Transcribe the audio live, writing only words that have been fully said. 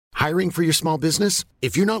Hiring for your small business?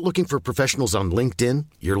 If you're not looking for professionals on LinkedIn,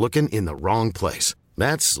 you're looking in the wrong place.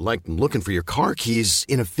 That's like looking for your car keys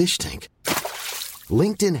in a fish tank.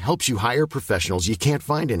 LinkedIn helps you hire professionals you can't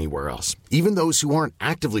find anywhere else, even those who aren't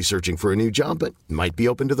actively searching for a new job but might be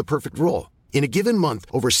open to the perfect role. In a given month,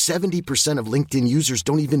 over 70% of LinkedIn users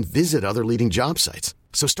don't even visit other leading job sites.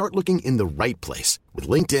 So start looking in the right place. With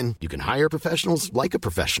LinkedIn, you can hire professionals like a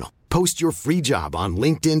professional. Post your free job on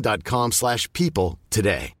linkedin.com/people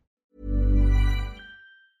today.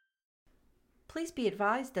 Please be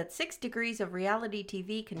advised that 6 Degrees of Reality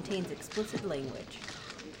TV contains explicit language.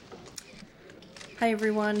 Hi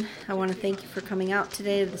everyone, I want to thank you for coming out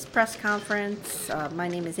today to this press conference. My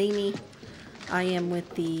name is Amy. I am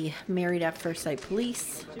with the Married at First Sight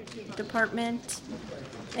Police Department,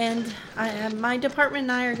 and my department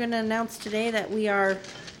and I are going to announce today that we are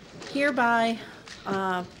hereby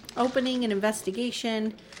opening an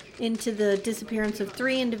investigation into the disappearance of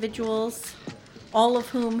 3 individuals, all of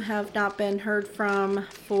whom have not been heard from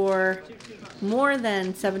for more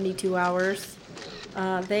than 72 hours.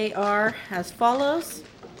 They are as follows: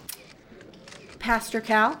 Pastor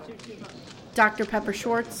Cal, Dr. Pepper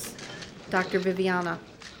Schwartz, Dr. Viviana.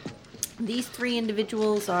 These 3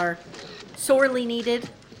 individuals are sorely needed.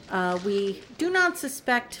 We do not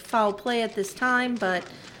suspect foul play at this time, but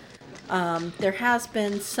there has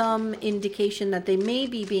been some indication that they may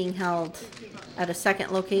be being held at a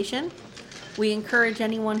second location. We encourage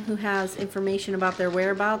anyone who has information about their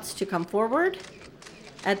whereabouts to come forward.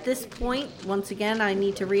 At this point, once again, I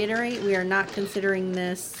need to reiterate, we are not considering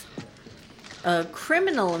this a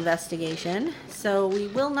criminal investigation, so we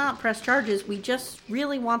will not press charges. We just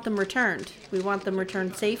really want them returned. We want them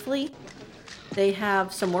returned safely. They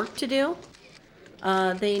have some work to do.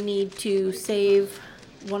 They need to save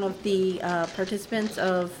one of the participants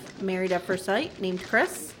of Married at First Sight named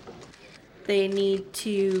Chris. They need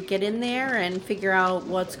to get in there and figure out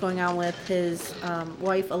what's going on with his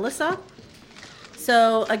wife, Alyssa.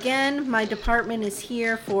 So again, my department is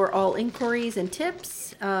here for all inquiries and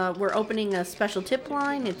tips. We're opening a special tip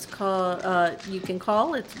line. It's called, you can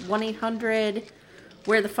call, it's 1-800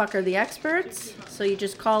 Where the Fuck Are the Experts? So you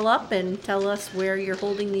just call up and tell us where you're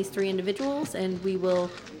holding these 3 individuals and we will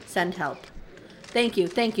send help. Thank you.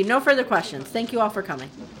 Thank you. No further questions. Thank you all for coming.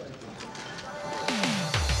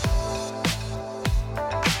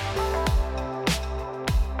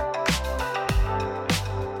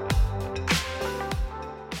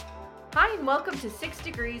 Welcome to 6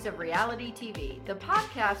 Degrees of Reality TV, the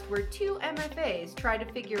podcast where 2 MFAs try to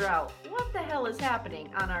figure out what the hell is happening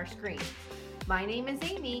on our screens. My name is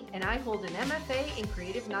Amy, and I hold an MFA in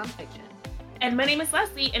Creative Nonfiction. And my name is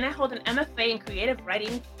Leslie, and I hold an MFA in Creative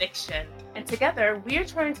Writing Fiction. And together, we are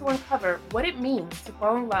trying to uncover what it means to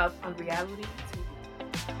fall in love on reality TV.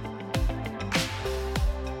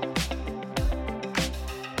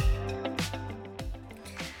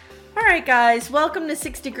 Alright guys, welcome to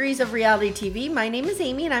 6 Degrees of Reality TV. My name is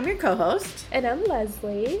Amy and I'm your co-host. And I'm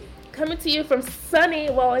Leslie, coming to you from sunny,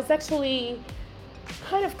 well, it's actually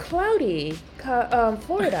kind of cloudy,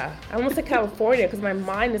 Florida. I almost said California because my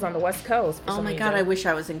mind is on the West Coast. Oh my God, I wish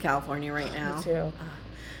I was in California right now. Me too.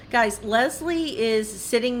 Guys, Leslie is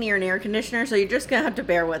sitting near an air conditioner, so you're just going to have to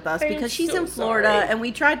bear with us because she's in Florida and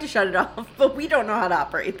we tried to shut it off, but we don't know how to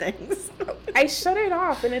operate things. I shut it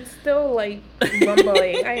off and it's still like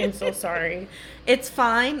rumbling. I am so sorry. It's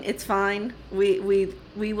fine. It's fine. We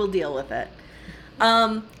will deal with it.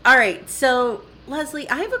 All right. So, Leslie,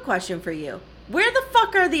 I have a question for you. Where the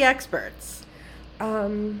fuck are the experts? I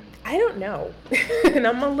don't know. And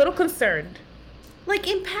I'm a little concerned. Like,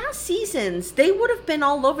 in past seasons, they would have been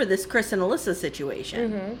all over this Chris and Alyssa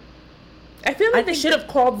situation. Mm-hmm. I feel like they should have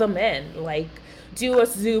called them in. Like, do a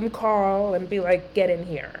Zoom call and be like, get in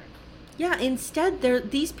here. Yeah, instead,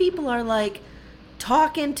 these people are, like,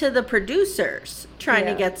 talking to the producers, trying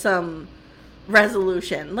to get some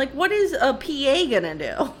resolution. Like, what is a PA gonna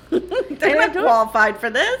do? They're not qualified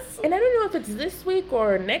for this. And I don't know if it's this week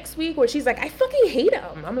or next week where she's like, I fucking hate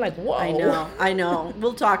him. I'm like, whoa. I know.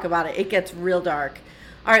 We'll talk about it. It gets real dark.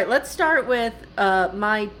 All right, let's start with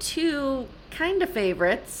my 2 kind of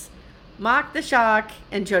favorites, Mock the Shock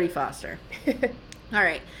and Jodie Foster. All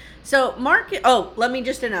right. So, let me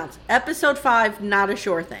just announce. Episode 5, not a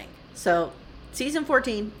sure thing. So, season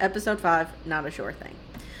 14, episode 5, not a sure thing.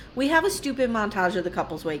 We have a stupid montage of the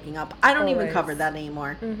couples waking up. I don't even cover that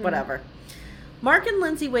anymore. Mm-hmm. Whatever. Mark and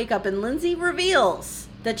Lindsay wake up and Lindsay reveals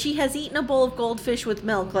that she has eaten a bowl of goldfish with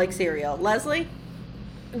milk like cereal. Leslie?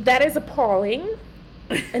 That is appalling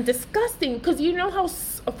and disgusting because you know how,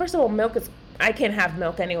 first of all, milk is, I can't have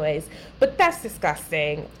milk anyways, but that's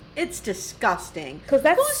disgusting. It's disgusting. Because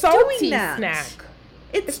that's salty snack.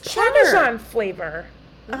 It's Parmesan flavor.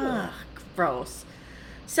 Ugh, gross.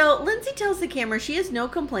 So Lindsay tells the camera she has no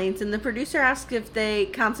complaints, and the producer asks if they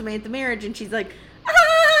consummate the marriage, and she's like,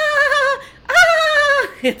 ah, ah.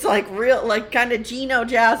 It's like real, like kind of Gino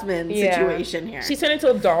Jasmine situation here. She turned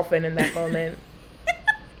into a dolphin in that moment.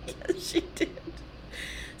 Yes, she did.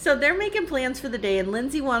 So they're making plans for the day, and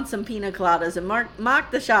Lindsay wants some pina coladas, and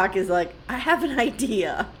Mark the Shock is like, I have an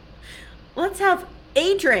idea. Let's have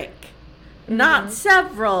a drink, not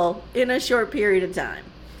several, in a short period of time.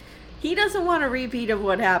 He doesn't want a repeat of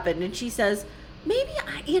what happened, and she says, maybe,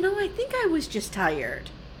 I think I was just tired.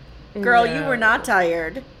 Girl, you were not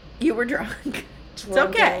tired. You were drunk. It's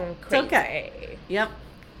okay. It's okay. Yep.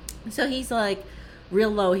 So he's like, real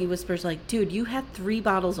low, he whispers like, dude, you had 3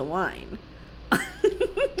 bottles of wine.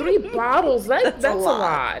 3 bottles? That's a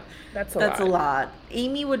lot. That's a lot.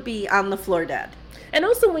 Amy would be on the floor dead. And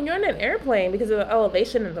also, when you're in an airplane, because of the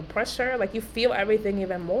elevation and the pressure, like, you feel everything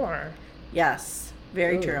even more. Yes.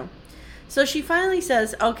 Very true. So she finally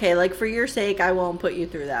says, okay, like, for your sake, I won't put you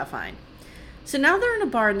through that, fine. So now they're in a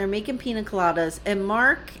bar and they're making pina coladas, and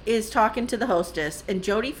Mark is talking to the hostess, and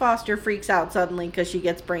Jodie Foster freaks out suddenly because she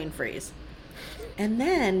gets brain freeze. And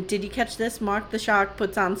then, did you catch this? Mark the Shock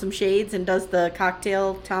puts on some shades and does the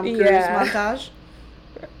cocktail Tom Cruise montage.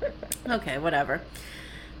 Okay, whatever.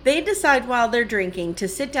 They decide while they're drinking to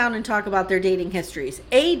sit down and talk about their dating histories.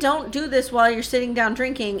 A, don't do this while you're sitting down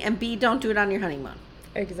drinking, and B, don't do it on your honeymoon.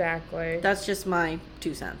 Exactly. That's just my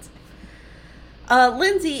 2 cents.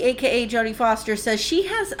 Lindsay, a.k.a. Jodie Foster, says she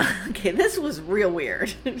has... Okay, this was real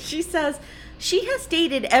weird. She says she has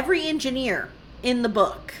dated every engineer in the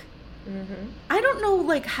book. I don't know,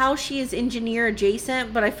 like, how she is engineer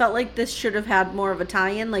adjacent, but I felt like this should have had more of a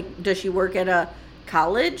tie-in. Like, does she work at a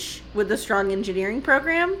college with a strong engineering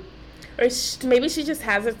program? Or maybe she just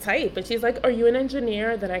has a type, but she's like, are you an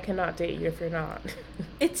engineer? Then I cannot date you if you're not.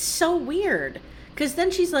 It's so weird. Because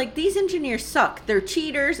then she's like, these engineers suck. They're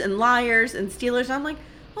cheaters and liars and stealers. I'm like,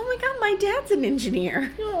 oh my God, my dad's an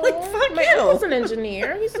engineer. Aww, like, fuck my you. uncle's an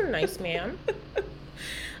engineer. He's a nice man.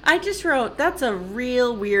 I just wrote, that's a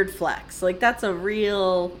real weird flex. Like, that's a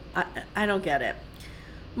real, I don't get it.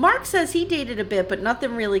 Mark says he dated a bit, but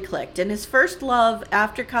nothing really clicked. And his first love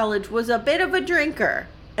after college was a bit of a drinker.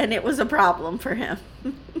 And it was a problem for him.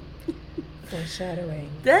 Foreshadowing.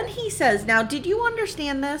 Then he says, now, did you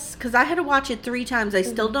understand this? Because I had to watch it 3 times. I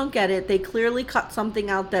still don't get it. They clearly cut something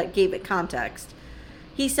out that gave it context.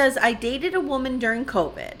 He says, I dated a woman during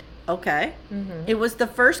COVID. Okay. It was the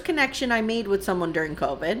first connection I made with someone during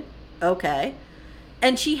COVID. Okay.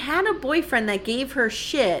 And she had a boyfriend that gave her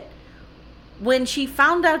shit when she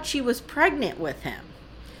found out she was pregnant with him.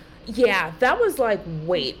 Yeah, that was like,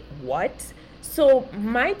 wait, what? So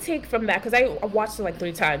my take from that, because I watched it like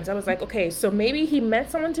 3 times, I was like, okay, so maybe he met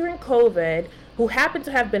someone during COVID who happened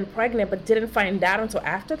to have been pregnant but didn't find out until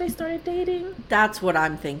after they started dating. That's what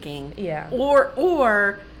I'm thinking. Yeah.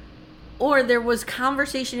 Or there was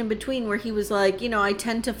conversation in between where he was like, I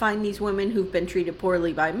tend to find these women who've been treated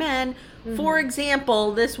poorly by men. For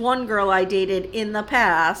example, this one girl I dated in the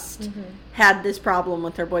past had this problem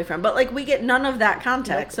with her boyfriend. But, like, we get none of that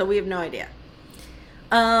context, so we have no idea.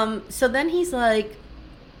 So then he's like,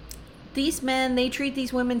 these men, they treat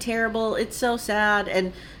these women terrible. It's so sad.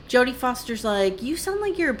 And Jodie Foster's like, you sound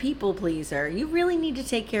like you're a people pleaser. You really need to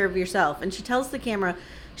take care of yourself. And she tells the camera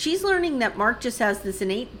she's learning that Mark just has this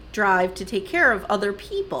innate drive to take care of other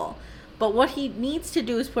people. But what he needs to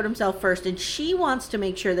do is put himself first. And she wants to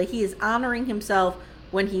make sure that he is honoring himself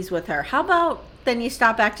when he's with her. How about then you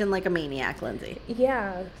stop acting like a maniac, Lindsay?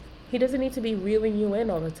 Yeah. He doesn't need to be reeling you in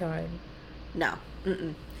all the time. No.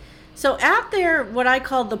 So at their, what I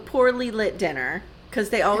call the poorly lit dinner,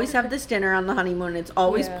 because they always have this dinner on the honeymoon. It's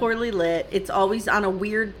always poorly lit. It's always on a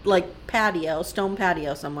weird, like, patio, stone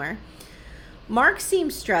patio somewhere. Mark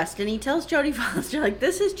seems stressed, and he tells Jodie Foster, like,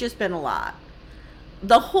 this has just been a lot.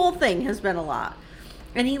 The whole thing has been a lot.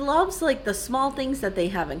 And he loves, like, the small things that they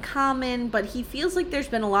have in common, but he feels like there's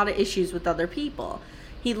been a lot of issues with other people.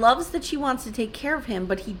 He loves that she wants to take care of him,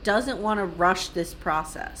 but he doesn't want to rush this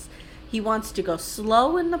process. He wants to go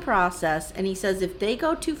slow in the process, and he says if they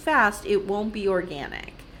go too fast, it won't be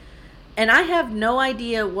organic. And I have no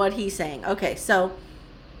idea what he's saying. Okay, so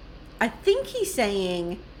I think he's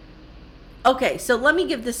saying... Okay, so let me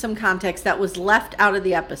give this some context that was left out of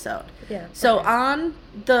the episode. Yeah. So on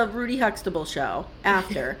the Rudy Huxtable show,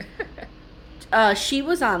 after, she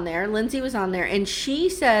was on there, Lindsay was on there, and she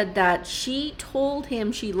said that she told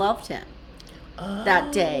him she loved him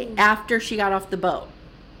that day after she got off the boat.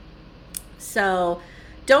 So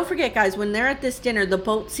don't forget, guys, when they're at this dinner, the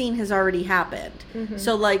boat scene has already happened.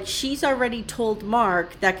 So, like, she's already told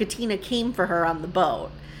Mark that Katina came for her on the boat.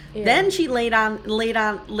 Yeah. Then she laid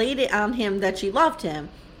it on him that she loved him.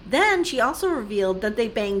 Then she also revealed that they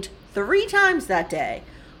banged 3 times that day.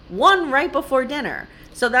 One right before dinner.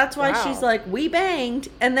 So that's why she's like, we banged,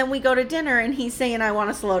 and then we go to dinner, and he's saying, I want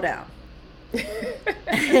to slow down.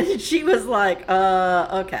 And she was like,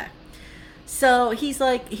 okay. So he's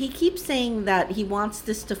like, he keeps saying that he wants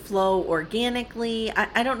this to flow organically.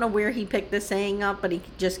 I don't know where he picked this saying up, but he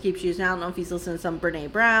just keeps using it. I don't know if he's listening to some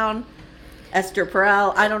Brene Brown, Esther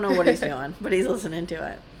Perel. I don't know what he's doing, but he's listening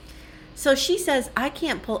to it. So she says, I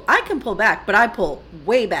can pull back, but I pull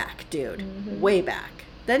way back, dude. Mm-hmm. Way back.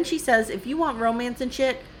 Then she says, if you want romance and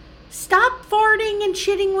shit, stop farting and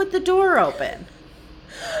shitting with the door open.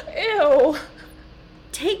 Ew.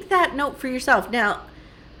 Take that note for yourself. Now,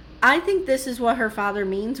 I think this is what her father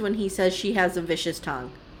means when he says she has a vicious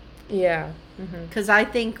tongue. Yeah. Because I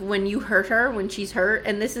think when you hurt her, when she's hurt,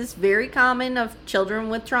 and this is very common of children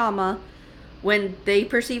with trauma, when they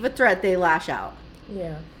perceive a threat, they lash out.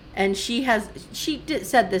 Yeah. And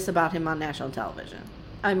said this about him on national television.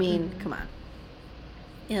 I mean, come on.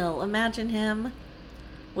 Imagine him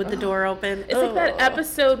with the door open. It's like that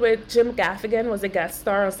episode with Jim Gaffigan was a guest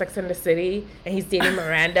star on Sex and the City, and he's dating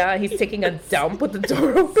Miranda, and he's taking a dump with the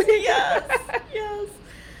door open. Yes.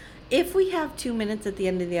 If we have 2 minutes at the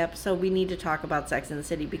end of the episode, we need to talk about Sex and the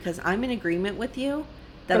City, because I'm in agreement with you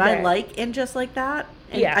that I like And Just Like That.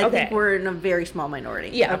 And I think we're in a very small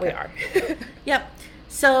minority. Yeah, we are. Yep.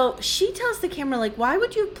 So she tells the camera, like, why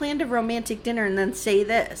would you have planned a romantic dinner and then say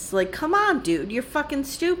this? Like, come on, dude, you're fucking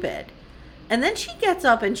stupid. And then she gets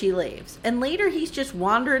up and she leaves. And later he's just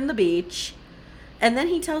wandering the beach. And then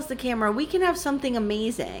he tells the camera, we can have something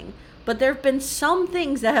amazing. But there have been some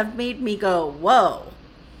things that have made me go, whoa.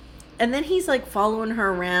 And then he's like following her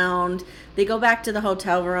around. They go back to the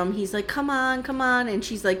hotel room. He's like, come on, come on. And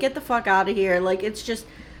she's like, get the fuck out of here. Like, it's just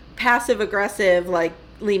passive aggressive, like,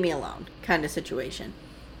 leave me alone kind of situation.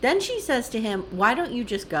 Then she says to him, why don't you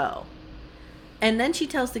just go? And then she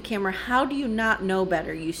tells the camera, how do you not know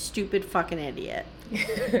better, you stupid fucking idiot?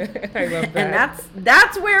 I love that. And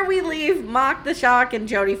that's where we leave Mock the Shock and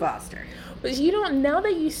Jodie Foster. But now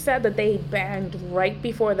that you said that they banged right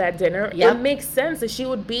before that dinner, It makes sense that she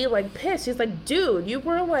would be like pissed. She's like, dude, you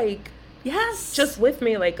were like, just with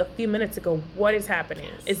me like a few minutes ago. What is happening?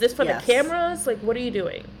 Yes. Is this for the cameras? Like, what are you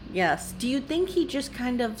doing? Yes. Do you think he just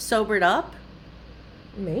kind of sobered up?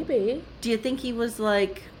 Maybe. Do you think he was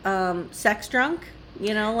like sex drunk?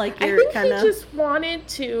 Like you're kind of. I think he just wanted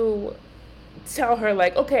to tell her,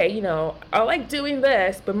 like, okay, I like doing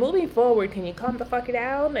this, but moving forward, can you calm the fuck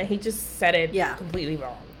down? And he just said it completely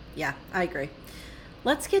wrong. Yeah, I agree.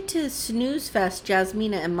 Let's get to Snooze Fest,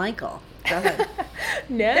 Jasmina and Michael. Go ahead.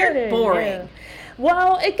 They're boring. Yeah.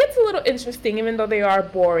 Well, it gets a little interesting, even though they are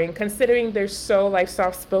boring, considering they're so like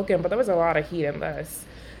soft-spoken, but there was a lot of heat in this.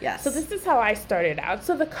 Yes. So this is how I started out.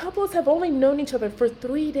 So the couples have only known each other for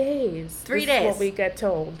 3 days. 3 days. This is what we get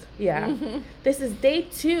told. Yeah. Mm-hmm. This is day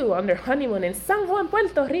 2 on their honeymoon in San Juan,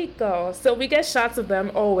 Puerto Rico. So we get shots of them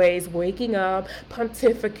always waking up,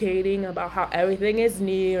 pontificating about how everything is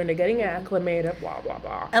new and they're getting acclimated, blah, blah,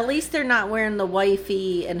 blah. At least they're not wearing the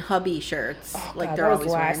wifey and hubby shirts like God, they're that always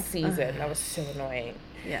was wearing. Last season. That was so annoying.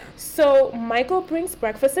 Yeah. So Michael brings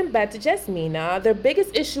breakfast in bed to Jasmina. Their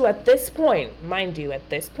biggest issue at this point, mind you,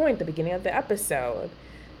 at this point, the beginning of the episode,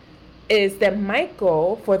 is that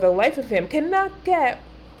Michael, for the life of him, cannot get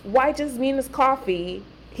why Jasmina's coffee.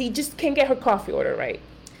 He just can't get her coffee order right.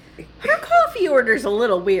 Her coffee order's a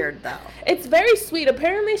little weird, though. It's very sweet.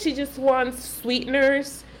 Apparently, she just wants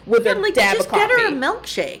sweeteners with a dab of coffee. Just get her a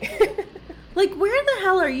milkshake. Like, where the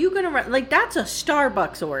hell are you going to run? Like, that's a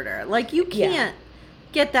Starbucks order. Like, you can't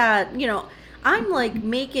get that, I'm like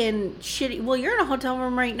making shitty. Well, you're in a hotel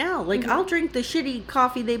room right now. Like, I'll drink the shitty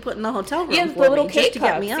coffee they put in the hotel room for the little me K just to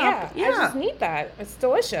get me up. Yeah, I just need that. It's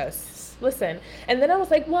delicious. Listen, and then I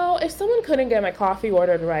was like, well, if someone couldn't get my coffee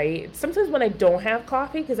ordered right, sometimes when I don't have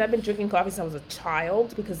coffee, because I've been drinking coffee since I was a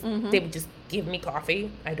child, because they would just give me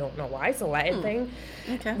coffee. I don't know why. It's a Latin thing.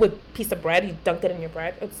 Okay. With a piece of bread, you dunk it in your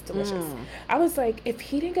bread. It's delicious. I was like, if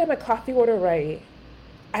he didn't get my coffee order right,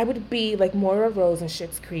 I would be like Moira Rose in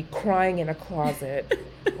Schitt's Creek crying in a closet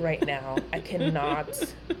right now. I cannot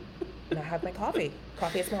not have my coffee.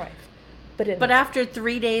 Coffee is my life. But after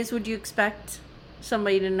 3 days, would you expect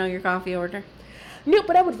somebody to know your coffee order? No,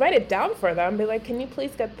 but I would write it down for them. Be like, can you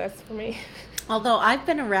please get this for me? Although I've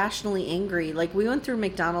been irrationally angry. Like, we went through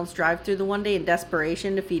McDonald's drive-thru the one day in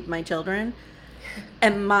desperation to feed my children.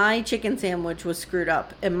 And my chicken sandwich was screwed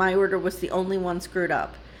up. And my order was the only one screwed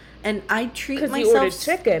up. And I treat myself... Because you ordered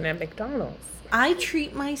chicken at McDonald's. I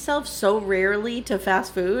treat myself so rarely to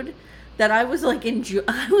fast food that I was like,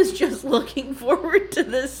 I was just looking forward to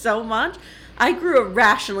this so much. I grew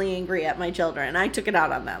irrationally angry at my children. I took it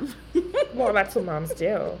out on them. Well, that's what moms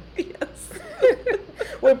do. Yes.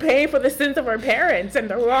 We're paying for the sins of our parents and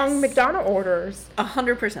the wrong McDonald's orders.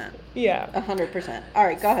 100%. Yeah. 100%. All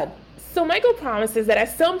right, go ahead. So Michael promises that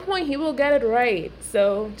at some point he will get it right.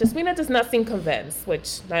 So Jasmina does not seem convinced,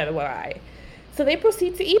 which neither will I. So they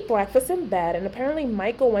proceed to eat breakfast in bed, and apparently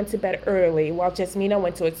Michael went to bed early while Jasmina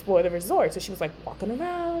went to explore the resort. So she was like walking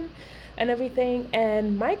around and everything.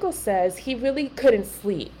 And Michael says he really couldn't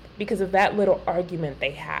sleep because of that little argument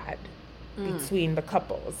they had between the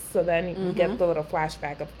couples. So then you get the little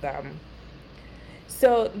flashback of them.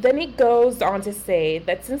 So then he goes on to say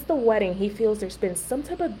that since the wedding, he feels there's been some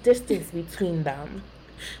type of distance between them.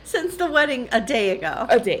 Since the wedding a day ago.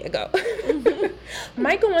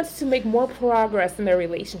 Michael wants to make more progress in their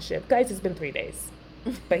relationship. Guys, it's been 3 days.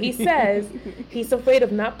 But he says he's afraid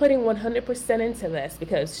of not putting 100% into this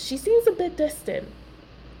because she seems a bit distant.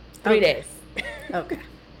 3 days. Okay.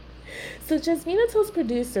 So Jasmina tells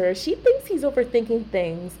producer she thinks he's overthinking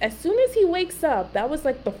things. As soon as he wakes up, that was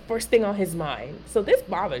like the first thing on his mind. So this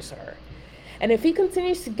bothers her. And if he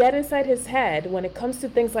continues to get inside his head when it comes to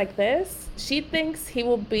things like this, she thinks he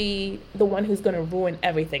will be the one who's going to ruin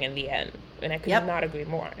everything in the end. And I could not agree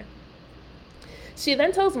more. She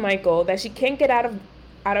then tells Michael that she can't get out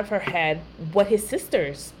of her head what his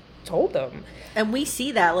sisters told them. And we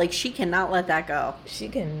see that, like, she cannot let that go. She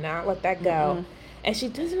cannot let that go. And she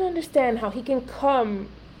doesn't understand how he can come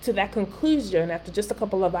to that conclusion after just a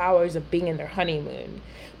couple of hours of being in their honeymoon.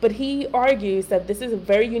 But he argues that this is a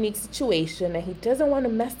very unique situation and he doesn't want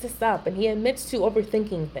to mess this up, and he admits to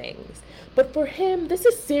overthinking things. But for him, this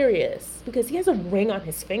is serious because he has a ring on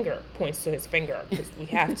his finger, points to his finger, because we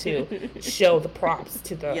have to show the props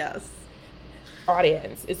to the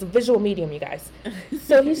audience. It's a visual medium, you guys.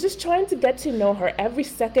 So he's just trying to get to know her every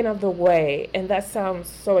second of the way, and that sounds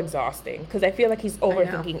so exhausting because I feel like he's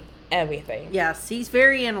overthinking everything. Yes, he's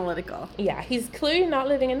very analytical. Yeah, he's clearly not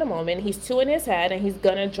living in the moment. He's too in his head, and he's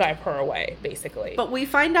gonna drive her away, basically. But we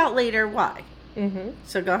find out later why.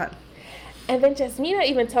 So go ahead. And then Jasmina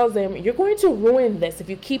even tells him, you're going to ruin this if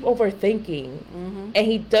you keep overthinking. And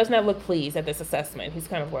he does not look pleased at this assessment. He's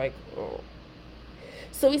kind of like, oh.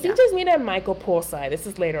 So we see Jasmina and Michael poolside. This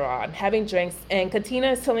is later on, having drinks. And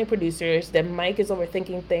Katina is telling producers that Mike is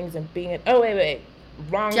overthinking things and being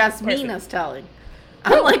wrong Jasmina's telling.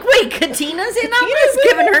 I'm like, wait, Katina's in on this,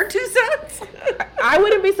 giving her 2 cents? I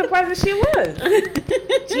wouldn't be surprised if she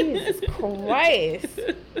was. Jesus Christ.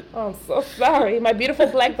 Oh, I'm so sorry. My beautiful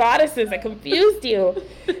black goddesses, I confused you.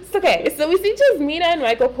 It's okay. So we see Jasmina and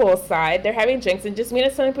Michael poolside. They're having drinks, and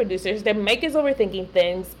Jasmina's telling producers that Mike is overthinking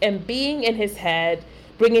things and being in his head,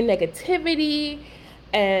 bringing negativity,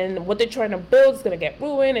 and what they're trying to build is going to get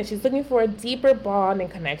ruined, and she's looking for a deeper bond and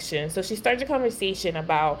connection. So she starts a conversation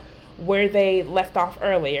about where they left off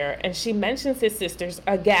earlier, and she mentions his sisters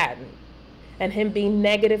again and him being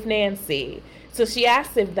negative Nancy. So she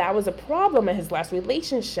asks if that was a problem in his last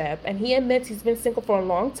relationship, and he admits he's been single for a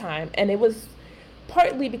long time, and it was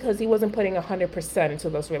partly because he wasn't putting 100% into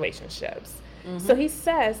those relationships. So he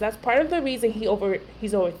says that's part of the reason he's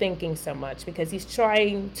overthinking so much, because he's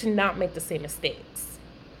trying to not make the same mistakes.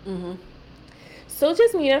 So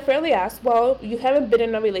Jasmina fairly asks, well, you haven't been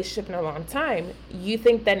in a relationship in a long time. You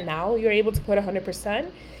think that now you're able to put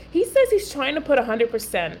 100%? He says he's trying to put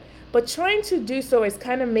 100%, but trying to do so is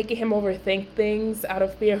kind of making him overthink things out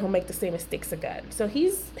of fear he'll make the same mistakes again. So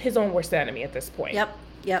he's his own worst enemy at this point.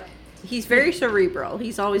 Yep. He's very cerebral.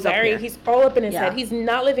 He's always up there. He's all up in his head. He's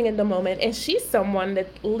not living in the moment. And she's someone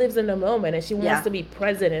that lives in the moment, and she wants to be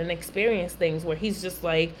present and experience things where he's just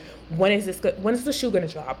like, when is the shoe going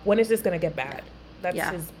to drop? When is this going to get bad? That's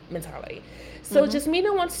his mentality. So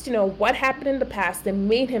Jasmina wants to know what happened in the past that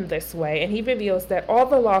made him this way, and he reveals that all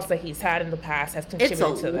the loss that he's had in the past has contributed to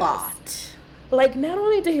this. It's a lot. Like, not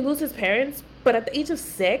only did he lose his parents, but at the age of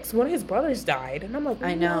 6, one of his brothers died. And I'm like,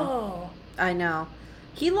 I know.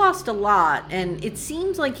 He lost a lot, and it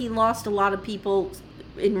seems like he lost a lot of people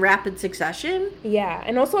in rapid succession. Yeah,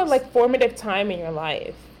 and also like formative time in your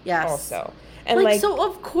life. Yes. Also. And so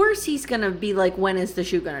of course he's going to be like, when is the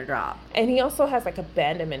shoe going to drop? And he also has like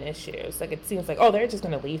abandonment issues. Like, it seems like, oh, they're just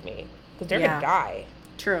going to leave me because they're going to die.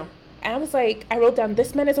 True. And I was like, I wrote down,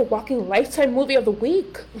 this man is a walking Lifetime movie of the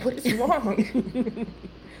week. What is wrong?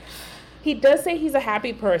 He does say he's a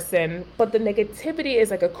happy person, but the negativity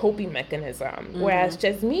is like a coping mechanism. Whereas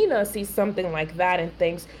Jasmina sees something like that and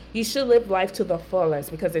thinks you should live life to the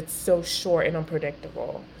fullest because it's so short and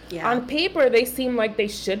unpredictable. Yeah. On paper, they seem like they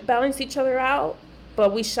should balance each other out,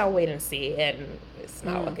 but we shall wait and see. And it's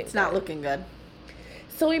not looking good. It's not looking good.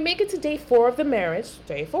 So we make it to day 4 of the marriage,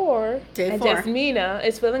 day 4. And Jasmina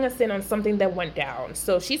is filling us in on something that went down.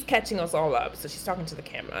 So she's catching us all up. So she's talking to the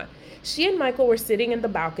camera. She and Michael were sitting in the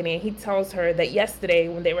balcony, and he tells her that yesterday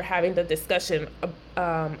when they were having the discussion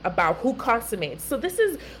about who consummates. So this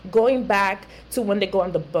is going back to when they go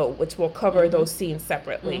on the boat, which we'll cover those scenes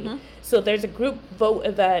separately. So there's a group vote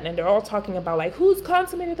event, and they're all talking about, like, who's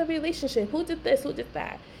consummated the relationship? Who did this? Who did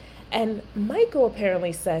that? And Michael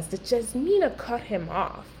apparently says that Jasmina cut him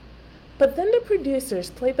off. But then the producers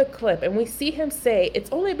play the clip, and we see him say, it's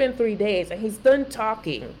only been 3 days, and he's done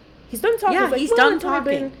talking. He's done talking. Yeah, he's done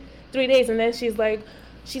talking. 3 days, and then she's like,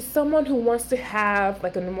 she's someone who wants to have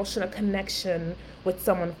like an emotional connection with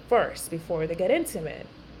someone first before they get intimate.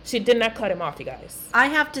 She did not cut him off, you guys. I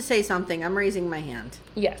have to say something. I'm raising my hand.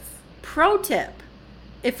 Yes. Pro tip.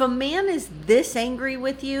 If a man is this angry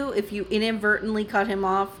with you, if you inadvertently cut him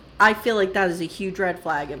off, I feel like that is a huge red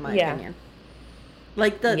flag in my opinion.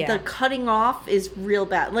 Like the cutting off is real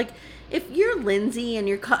bad. Like if you're Lindsay and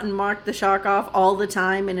you're cutting Mark the Shark off all the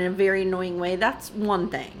time in a very annoying way, that's one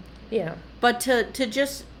thing. Yeah. But to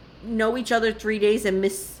just know each other 3 days and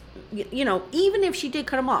even if she did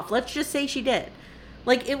cut him off, let's just say she did.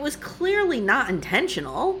 Like, it was clearly not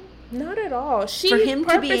intentional. Not at all. For him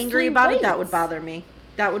to be angry about it, that would bother me.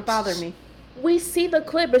 That would bother me. We see the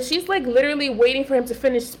clip, but she's, like, literally waiting for him to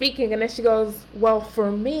finish speaking, and then she goes, well,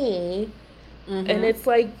 for me... And it's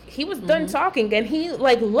like, he was done talking, and he,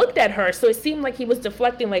 like, looked at her, so it seemed like he was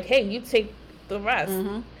deflecting, like, hey, you take the rest.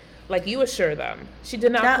 Like, you assure them. She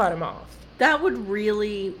did not cut him off. That would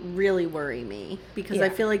really, really worry me, because I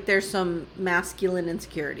feel like there's some masculine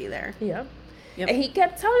insecurity there. Yep. And he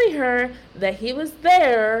kept telling her that he was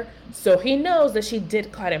there, so he knows that she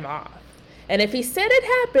did cut him off. And if he said it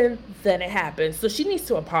happened, then it happened. So she needs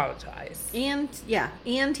to apologize. And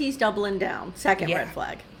he's doubling down. Second red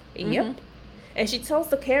flag. Yep. And she tells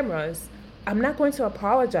the cameras, I'm not going to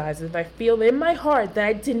apologize if I feel in my heart that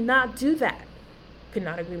I did not do that. Could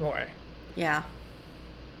not agree more. Yeah.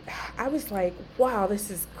 I was like, wow, this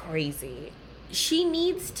is crazy. She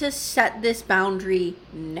needs to set this boundary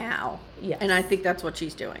now. Yes. And I think that's what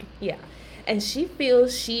she's doing. Yeah. And she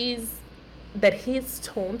feels that his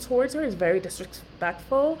tone towards her is very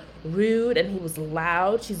disrespectful, rude, and he was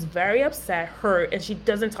loud. She's very upset, hurt, and she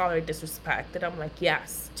doesn't tolerate disrespect. And I'm like,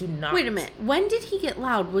 yes, do not. Wait a minute. When did he get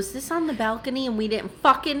loud? Was this on the balcony and we didn't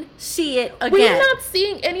fucking see it again? We're not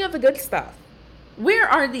seeing any of the good stuff. Where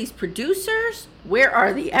are these producers? Where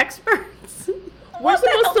are the experts? We're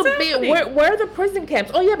supposed to be. Where are the prison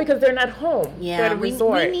camps? Oh, yeah, because they're not home. Yeah, they're at a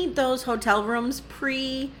resort. We need those hotel rooms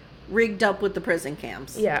rigged up with the prison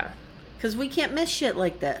camps. Yeah. Because we can't miss shit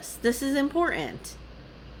like this. This is important.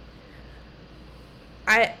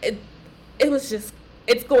 It was just,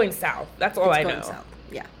 it's going south. That's all I know. It's going south.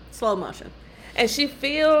 Yeah. Slow motion. And she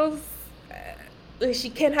feels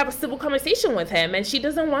she can't have a civil conversation with him. And she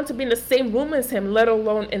doesn't want to be in the same room as him, let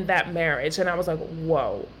alone in that marriage. And I was like,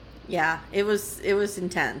 whoa. Yeah, it was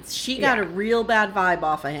intense. She got a real bad vibe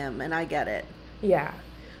off of him, and I get it. Yeah.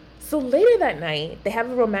 So later that night, they have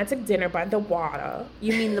a romantic dinner by the water.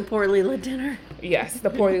 You mean the poorly lit dinner? Yes, the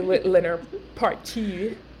poorly lit dinner part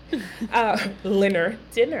 2. Linner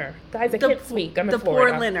dinner. Guys, I can't speak. I'm in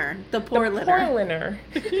Florida. The poor linner.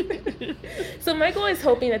 So Michael is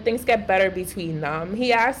hoping that things get better between them.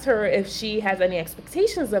 He asked her if she has any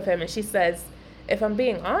expectations of him, and she says, if I'm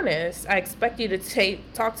being honest, I expect you to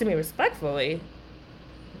talk to me respectfully.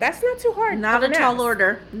 That's not too hard. Not a tall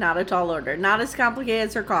order. Not a tall order. Not as complicated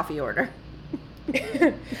as her coffee order.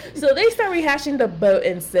 So they start rehashing the boat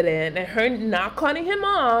incident and her not cutting him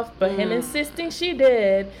off, but him insisting she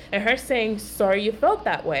did, and her saying, sorry you felt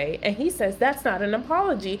that way. And he says that's not an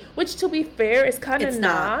apology, which to be fair is kind of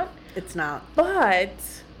not. It's not. But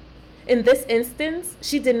in this instance,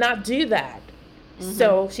 she did not do that.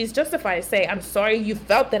 So she's justified to say, I'm sorry you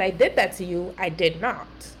felt that I did that to you. I did not.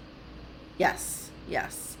 Yes.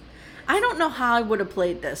 I don't know how I would have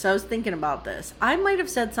played this. I was thinking about this. I might have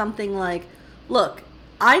said something like, look,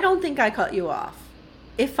 I don't think I cut you off.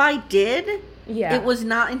 If I did, it was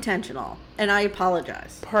not intentional. And I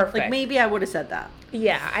apologize. Perfect. Like, maybe I would have said that.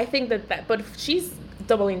 Yeah, I think that, but she's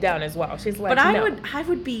doubling down as well. She's like, but I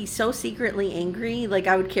would be so secretly angry, like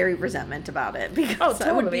I would carry resentment about it because totally.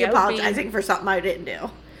 I would be apologizing for something I didn't do.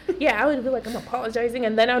 Yeah, I would be like, I'm apologizing,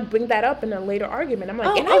 and then I would bring that up in a later argument. I'm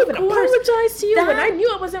like, and I even apologized to you when I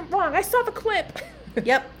knew I wasn't wrong. I saw the clip.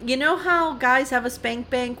 Yep. You know how guys have a spank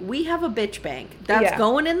bank? We have a bitch bank. That's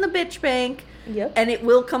going in the bitch bank, and it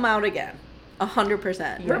will come out again.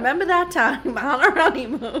 100%. Yep. Remember that time on our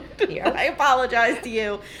honeymoon? Yep. I apologized to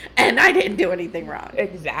you, and I didn't do anything wrong.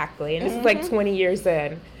 Exactly. And this is like 20 years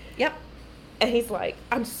in. Yep. And he's like,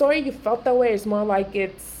 I'm sorry you felt that way. It's more like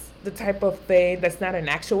it's the type of thing that's not an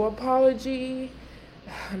actual apology.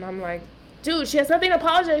 And I'm like, dude, she has nothing to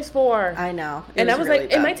apologize for. I know. And I was really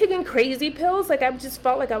like, am I taking crazy pills? Like, I just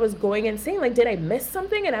felt like I was going insane. Like, did I miss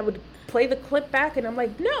something? And I would play the clip back, and I'm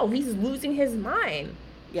like, no, he's losing his mind.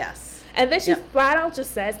 Yes. And then she flat out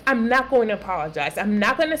just says, I'm not going to apologize. I'm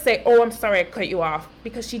not going to say, oh, I'm sorry I cut you off,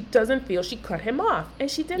 because she doesn't feel she cut him off.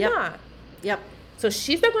 And she did not. Yep. So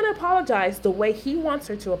she's not going to apologize the way he wants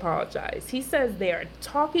her to apologize. He says they are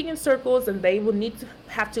talking in circles, and they will need to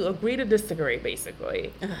have to agree to disagree,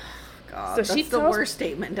 basically. God, so that's the worst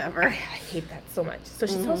statement ever. I hate that so much. So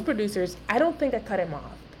she tells producers, I don't think I cut him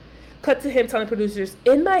off. Cut to him telling producers,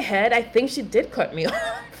 in my head, I think she did cut me off.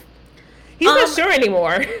 He's not sure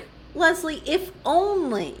anymore. Leslie, if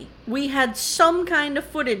only we had some kind of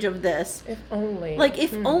footage of this. If only. Like,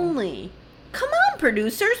 if only. Come on,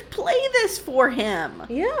 producers, play this for him.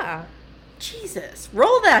 Yeah. Jesus,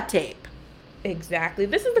 roll that tape. Exactly.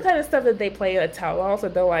 This is the kind of stuff that they play at tell-all, so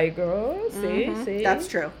they're like, oh, see. That's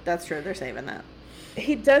true. They're saving that.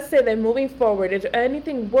 He does say that moving forward, if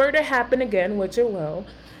anything were to happen again, which it will,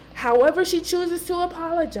 however she chooses to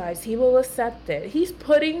apologize, he will accept it. He's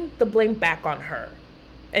putting the blame back on her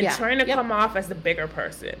and trying to come off as the bigger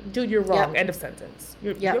person. Dude, you're wrong. End of sentence.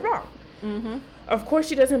 You're wrong. Mm-hmm. Of course,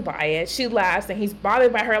 she doesn't buy it. She laughs, and he's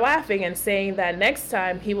bothered by her laughing and saying that next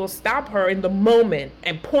time he will stop her in the moment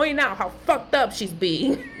and point out how fucked up she's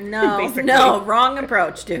being. No, wrong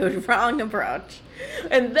approach, dude. Wrong approach.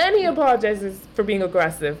 And then he apologizes for being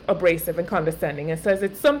aggressive, abrasive, and condescending, and says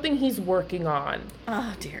it's something he's working on.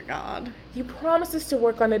 Oh, dear God. He promises to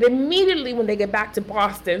work on it immediately when they get back to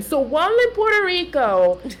Boston. So while in Puerto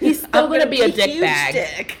Rico, he's still going to be a dick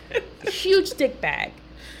bag. Huge dick bag.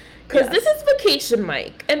 Because this is Vacation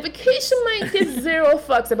Mike. And Vacation Mike gives zero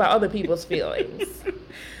fucks about other people's feelings.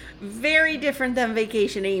 Very different than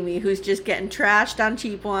Vacation Amy, who's just getting trashed on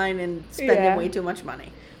cheap wine and spending way too much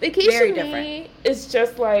money. Vacation Me is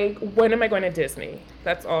just like, when am I going to Disney?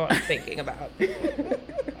 That's all I'm thinking about.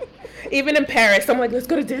 Even in Paris, I'm like, let's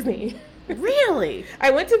go to Disney. Really?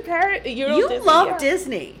 I went to Paris. You love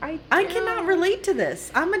Disney. I cannot relate to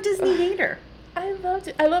this. I'm a Disney hater. I love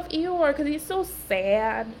Eeyore because he's so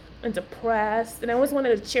sad and depressed, and I always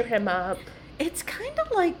wanted to cheer him up. It's kind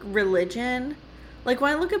of like religion. Like,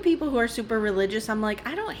 when I look at people who are super religious, I'm like,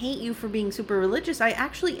 I don't hate you for being super religious. I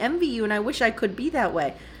actually envy you, and I wish I could be that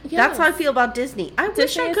way. Yes. That's how I feel about Disney. I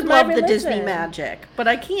wish I could love the Disney magic, but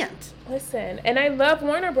I can't. Listen, and I love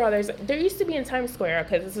Warner Brothers. There used to be in Times Square,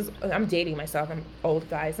 because I'm dating myself. I'm old,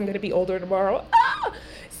 guys. I'm going to be older tomorrow. Ah!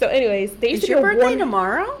 So anyways, they used to be your birthday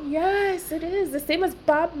tomorrow? Yes, it is. The same as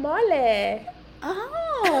Bob Marley. Oh.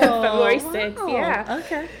 February 6th, yeah.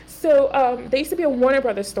 Okay. So there used to be a Warner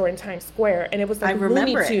Brothers store in Times Square, and it was like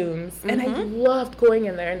Looney Tunes. Mm-hmm. And I loved going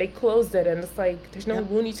in there, and they closed it, and it's like, there's no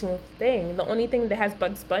Looney Tunes thing. The only thing that has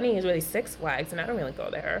Bugs Bunny is really Six Flags, and I don't really go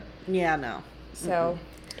there. Yeah, no. So,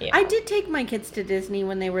 I did take my kids to Disney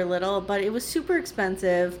when they were little, but it was super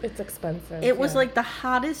expensive. It's expensive. It was like the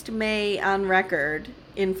hottest May on record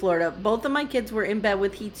in Florida. Both of my kids were in bed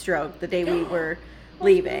with heat stroke the day we were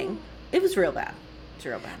leaving. It was real bad. It's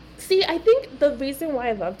real bad. See, I think the reason why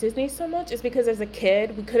I love Disney so much is because as a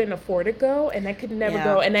kid, we couldn't afford to go, and I could never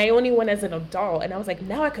go. And I only went as an adult, and I was like,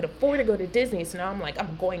 now I could afford to go to Disney, so now I'm like,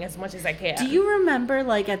 I'm going as much as I can. Do you remember,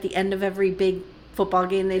 like, at the end of every big football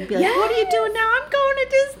game, they'd be like, what are you doing now? I'm going to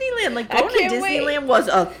Disneyland. Like, going to Disneyland was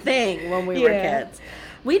a thing when we were kids.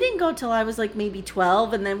 We didn't go till I was, like, maybe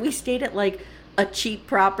 12, and then we stayed at, like, a cheap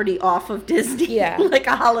property off of Disney. Yeah. Like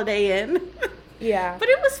a Holiday Inn. Yeah. But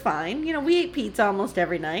it was fine. You know, we ate pizza almost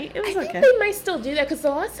every night. It was okay. I think they might still do that, because the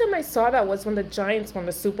last time I saw that was when the Giants won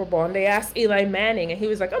the Super Bowl, and they asked Eli Manning, and he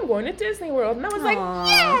was like, I'm going to Disney World. And I was like,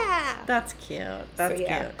 yeah! That's cute. That's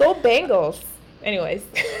cute. Go Bengals. Anyways,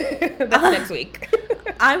 that's next week.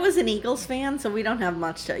 I was an Eagles fan, so we don't have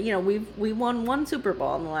much to, you know, we won one Super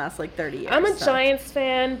Bowl in the last, like, 30 years. I'm a Giants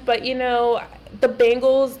fan, but, you know, the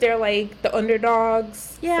Bengals, they're, like, the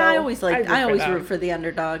underdogs. Yeah, so I always root for the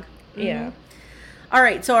underdog. Mm-hmm. Yeah. All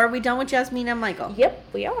right, so are we done with Jasmine and Michael? Yep,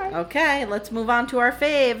 we are. Okay, let's move on to our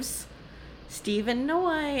faves. Steve and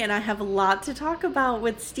Noy, and I have a lot to talk about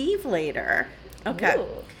with Steve later. Okay.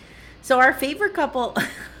 Ooh. So our favorite couple, I'm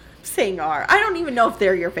saying I don't even know if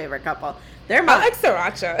they're your favorite couple. They're my... I like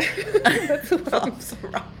Sriracha.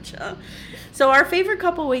 Sriracha. So our favorite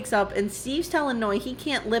couple wakes up, and Steve's telling Noy he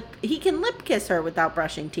can lip kiss her without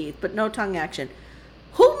brushing teeth, but no tongue action.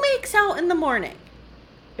 Who makes out in the morning?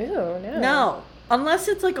 Ew, no. No. Unless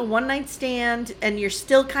it's like a one-night stand and you're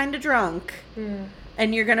still kind of drunk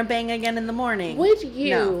and you're going to bang again in the morning. Would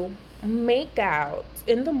you make out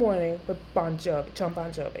in the morning with John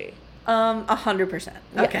Bon Jovi? 100%.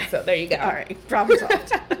 Okay. Yeah, so there you go. All right. Problem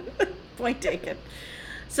solved. Point taken.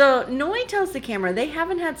 So Noi tells the camera they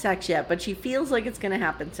haven't had sex yet, but she feels like it's going to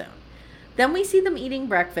happen soon. Then we see them eating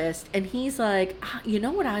breakfast, and he's like, you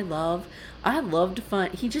know what I love? I love to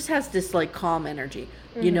find... He just has this, like, calm energy.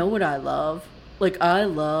 Mm-hmm. You know what I love? Like, I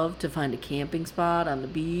love to find a camping spot on the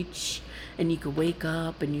beach, and you could wake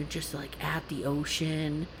up, and you're just, like, at the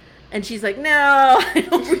ocean. And she's like, no, I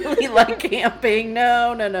don't really like camping.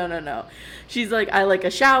 No. She's like, I like a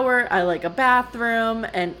shower. I like a bathroom.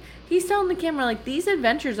 And he's telling the camera, like, these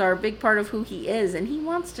adventures are a big part of who he is, and he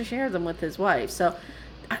wants to share them with his wife. So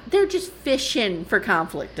they're just fishing for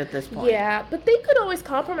conflict at this point. Yeah, but they could always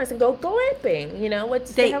compromise and go glamping, you know?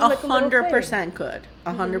 They 100% could.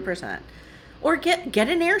 100%. Mm-hmm. Or get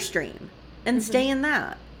an Airstream and stay in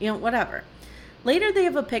that. You know, whatever. Later, they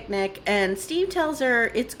have a picnic, and Steve tells her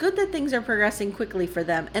it's good that things are progressing quickly for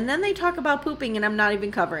them. And then they talk about pooping, and I'm not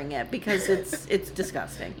even covering it because it's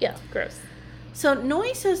disgusting. Yeah, gross. So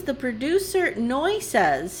Noi says to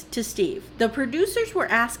Steve, the producers were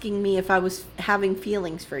asking me if I was having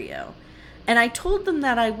feelings for you. And I told them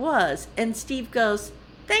that I was. And Steve goes,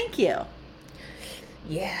 thank you.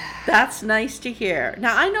 Yeah. That's nice to hear.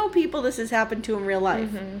 Now, I know people this has happened to in real life.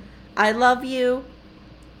 Mm-hmm. I love you.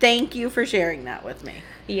 Thank you for sharing that with me.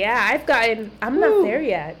 Yeah, I'm not there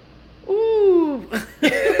yet. Ooh.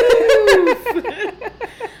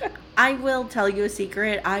 I will tell you a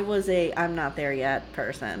secret. I was I'm not there yet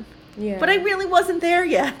person. Yeah. But I really wasn't there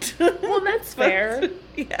yet. Well, that's fair.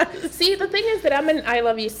 Yes. See, the thing is that I'm an I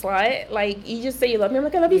love you slut. Like, you just say you love me. I'm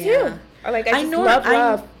like, I love you too. Or like, I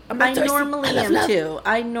love. I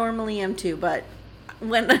normally am too. But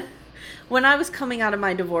when I was coming out of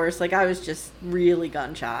my divorce, like, I was just really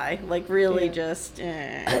gun shy. Like, really just...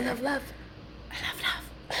 I love love.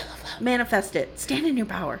 Manifest it. Stand in your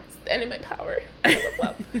power. Stand in my power. I love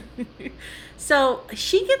love. So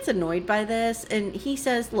she gets annoyed by this, and he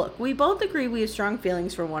says, look, we both agree we have strong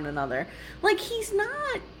feelings for one another. Like, he's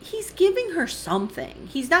giving her something.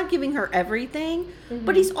 He's not giving her everything,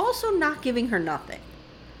 but he's also not giving her nothing.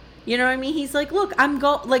 You know what I mean? He's like, look, I'm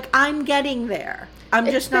getting there. I'm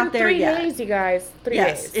just not there yet. 3 days, you guys. 3 days.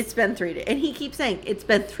 Yes, it's been 3 days. And he keeps saying, it's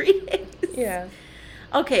been 3 days. Yeah.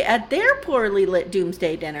 Okay, at their poorly lit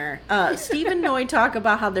doomsday dinner, Steve and Noi talk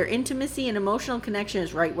about how their intimacy and emotional connection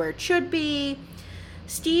is right where it should be.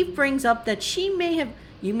 Steve brings up that you may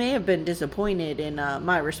have been disappointed in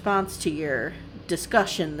my response to your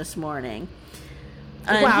discussion this morning.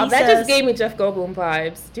 Wow, that just gave me Jeff Goldblum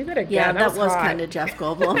vibes. Do that again. Yeah, that was kind of Jeff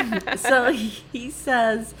Goldblum. So he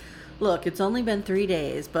says, look, it's only been 3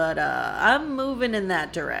 days, but I'm moving in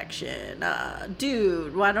that direction.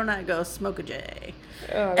 Dude, why don't I go smoke a J?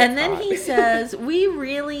 Oh, and then he says, we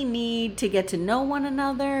really need to get to know one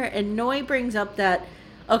another. And Noi brings up that,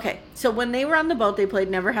 okay, so when they were on the boat, they played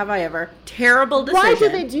Never Have I Ever. Terrible decision. Why do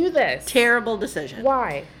they do this? Terrible decision.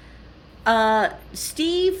 Why?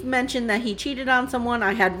 Steve mentioned that he cheated on someone.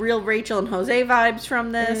 I had real Rachel and Jose vibes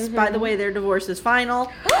from this. Mm-hmm. By the way, their divorce is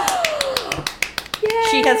final.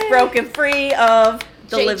 She has broken free of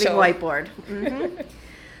the living whiteboard. Mm-hmm.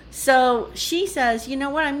 So she says, you know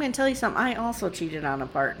what? I'm going to tell you something. I also cheated on a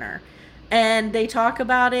partner. And they talk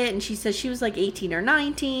about it. And she says she was like 18 or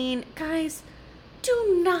 19. Guys,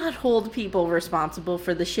 do not hold people responsible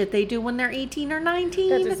for the shit they do when they're 18 or 19.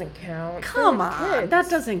 That doesn't count. Come on. Kids. That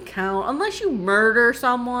doesn't count. Unless you murder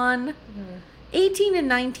someone. Mm-hmm. 18 and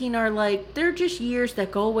 19 are like, they're just years that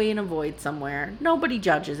go away in a void somewhere. Nobody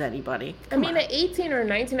judges anybody. Come on. At 18 or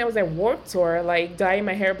 19, I was at Warped Tour, like, dyeing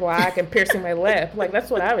my hair black and piercing my lip. Like, that's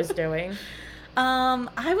what I was doing.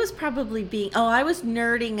 I was probably I was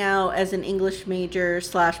nerding out as an English major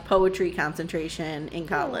 / poetry concentration in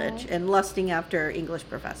college and lusting after English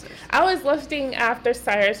professors. I was lusting after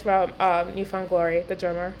Cyrus from New Found Glory, the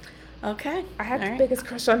drummer. Okay. I had the biggest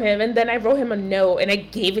crush on him, and then I wrote him a note, and I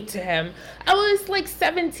gave it to him. I was like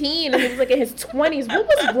 17, and he was like in his 20s. What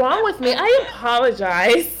was wrong with me? I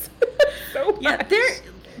apologize so much. Yeah,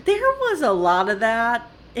 there was a lot of that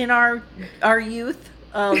in our youth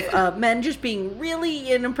of men just being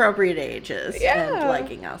really inappropriate ages and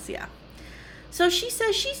liking us. Yeah. So she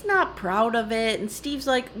says she's not proud of it, and Steve's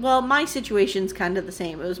like, well, my situation's kind of the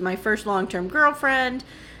same. It was my first long-term girlfriend,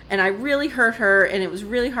 and I really hurt her, and it was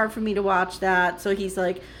really hard for me to watch that. So he's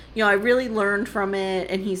like, you know, I really learned from it.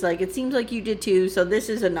 And he's like, it seems like you did too. So this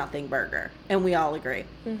is a nothing burger. And we all agree.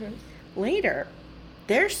 Mm-hmm. Later,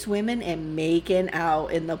 they're swimming and making out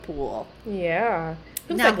in the pool. Yeah.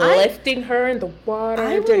 He was lifting her in the water.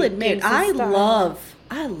 I will admit, I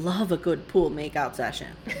love a good pool makeout session.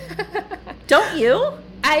 Don't you?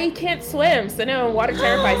 I can't swim, so no, water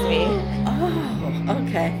terrifies me. Oh,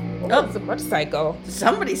 okay. Oh, it's a motorcycle.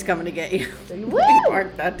 Somebody's coming to get you. Woo!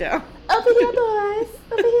 Mark that down. Over here, boys.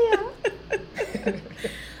 Over here.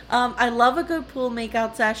 I love a good pool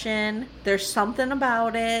makeout session. There's something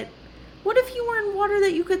about it. What if you were in water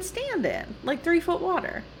that you could stand in? Like 3-foot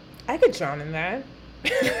water. I could drown in that.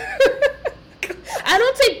 I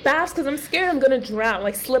don't take baths because I'm scared I'm going to drown,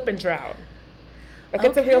 like slip and drown. Like,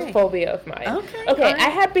 it's a real phobia of mine. Okay, right. I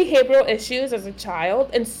had behavioral issues as a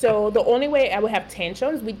child, and so the only way I would have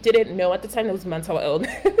tantrums, we didn't know at the time it was mental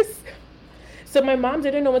illness. So my mom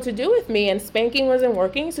didn't know what to do with me, and spanking wasn't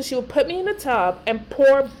working, so she would put me in the tub and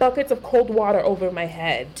pour buckets of cold water over my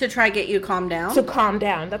head. To try to get you to calm down? To calm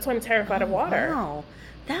down. That's why I'm terrified of water. Wow.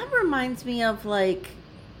 That reminds me of, like,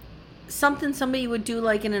 something somebody would do,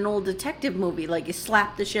 like, in an old detective movie. Like, you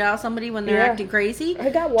slap the shit out of somebody when they're acting crazy. I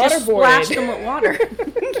got waterboarded. Just splash them with water.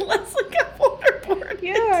 Leslie got waterboarded.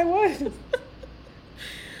 Yeah, I was.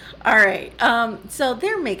 All right. So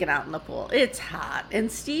they're making out in the pool. It's hot.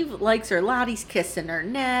 And Steve likes her. Lottie's kissing her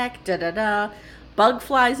neck. Da-da-da. Bug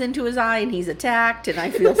flies into his eye and he's attacked. And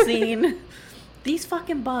I feel seen. These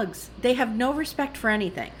fucking bugs. They have no respect for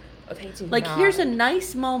anything. Like, here's a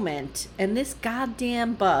nice moment. And this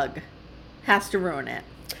goddamn bug has to ruin it.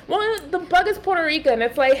 Well, the bug is Puerto Rican.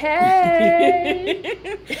 It's like, hey.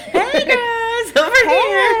 Hey, guys. Over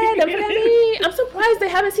here. Look at me. I'm surprised they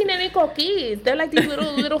haven't seen any coquis. They're like these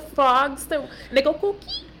little frogs. They go,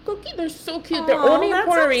 coquis. They're so cute. They're only in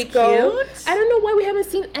Puerto Rico. Cute. I don't know why we haven't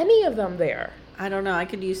seen any of them there. I don't know. I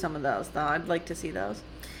could use some of those, though. I'd like to see those.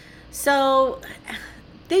 So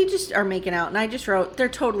they just are making out. And I just wrote, they're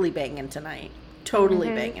totally banging tonight.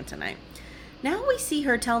 Banging tonight. Now we see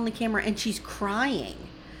her telling the camera, and she's crying.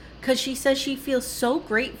 Because she says she feels so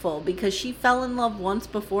grateful because she fell in love once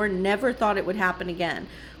before, never thought it would happen again.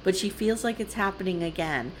 But she feels like it's happening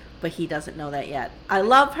again, but he doesn't know that yet. I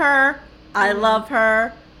love her. I love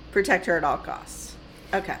her. Protect her at all costs.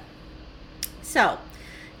 Okay. So,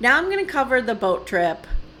 now I'm going to cover the boat trip.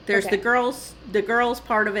 There's the girls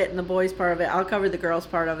part of it and the boys part of it. I'll cover the girls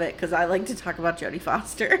part of it because I like to talk about Jodie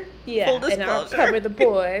Foster. Yeah, and I'll cover the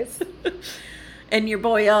boys. And your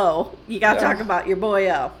boy O. You got to talk about your boy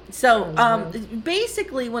O. So,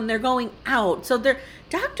 basically, when they're going out, so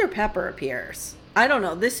Dr. Pepper appears. I don't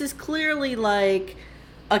know. This is clearly like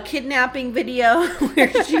a kidnapping video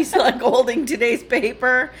where she's like holding today's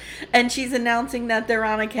paper and she's announcing that they're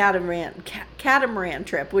on a catamaran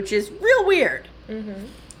trip, which is real weird. Mm-hmm.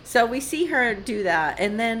 So we see her do that.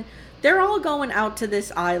 And then they're all going out to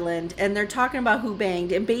this island and they're talking about who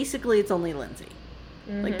banged. And basically, it's only Lindsay.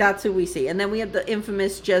 Mm-hmm. Like, that's who we see. And then we have the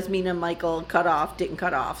infamous Jasmina Michael didn't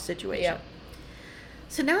cut off situation. Yep.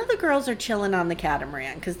 So now the girls are chilling on the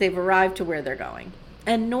catamaran because they've arrived to where they're going.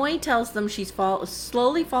 And Noi tells them she's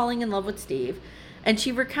slowly falling in love with Steve. And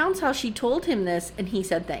she recounts how she told him this and he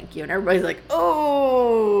said thank you. And everybody's like,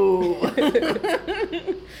 oh.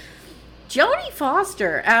 Jodie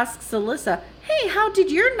Foster asks Alyssa, hey, how did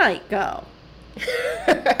your night go?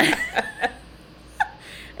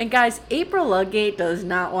 And guys, April Ludgate does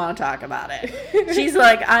not want to talk about it. She's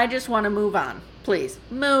like, I just want to move on. Please,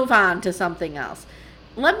 move on to something else.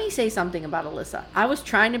 Let me say something about Alyssa. I was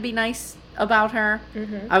trying to be nice about her.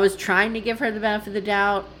 Mm-hmm. I was trying to give her the benefit of the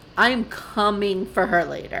doubt. I'm coming for her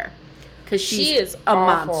later. Because she is a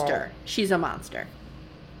monster. She's a monster.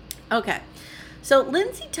 Okay. So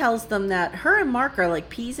Lindsay tells them that her and Mark are like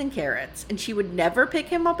peas and carrots. And she would never pick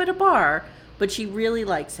him up at a bar. But she really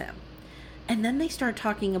likes him. And then they start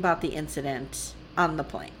talking about the incident on the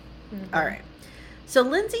plane. Mm-hmm. All right. So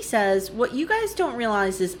Lindsay says, what you guys don't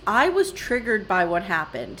realize is I was triggered by what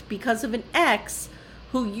happened because of an ex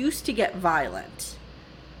who used to get violent.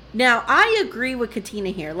 Now, I agree with Katina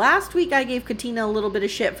here. Last week, I gave Katina a little bit of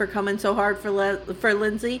shit for coming so hard for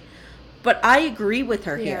Lindsay. But I agree with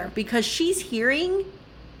her here because she's hearing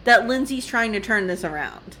that Lindsay's trying to turn this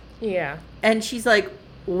around. Yeah. And she's like,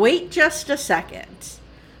 wait just a second.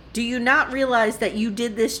 Do you not realize that you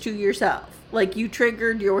did this to yourself? Like, you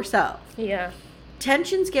triggered yourself. Yeah.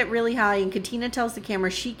 Tensions get really high, and Katina tells the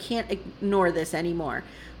camera she can't ignore this anymore.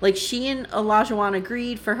 Like, she and Olajuwon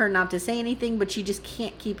agreed for her not to say anything, but she just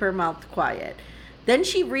can't keep her mouth quiet. Then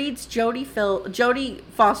she reads Jodie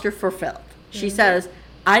Foster for filth. She says,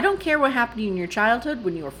 I don't care what happened to you in your childhood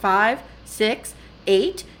when you were 5, 6,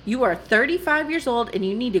 8. You are 35 years old, and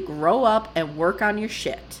you need to grow up and work on your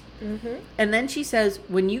shit. Mm-hmm. And then she says,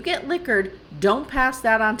 when you get liquored, don't pass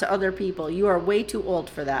that on to other people. You are way too old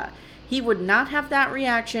for that. He would not have that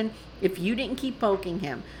reaction if you didn't keep poking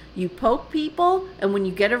him. You poke people, and when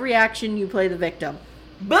you get a reaction, you play the victim.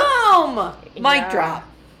 Boom! Mic drop.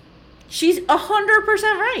 She's 100%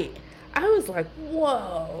 right. I was like,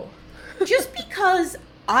 whoa. Just because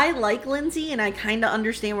I like Lindsay and I kind of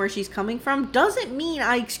understand where she's coming from doesn't mean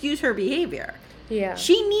I excuse her behavior. Yeah.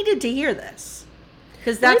 She needed to hear this.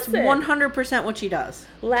 Because that's 100% what she does.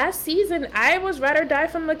 Last season, I was ride or die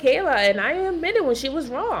from Michaela, and I admitted when she was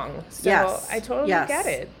wrong. So yes. I totally get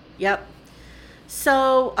it. Yep.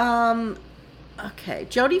 So, okay.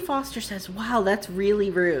 Jodie Foster says, wow, that's really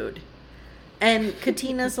rude. And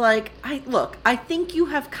Katina's like, I think you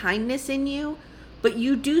have kindness in you, but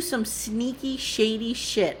you do some sneaky, shady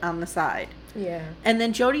shit on the side. Yeah. And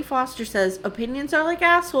then Jodie Foster says, opinions are like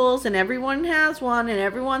assholes, and everyone has one, and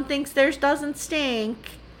everyone thinks theirs doesn't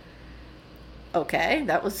stink. Okay,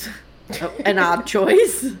 that was an odd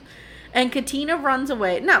choice. And Katina runs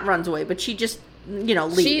away. Not runs away, but she just,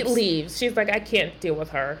 leaves. She leaves. She's like, I can't deal with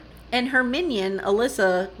her. And her minion,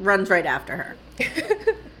 Alyssa, runs right after her.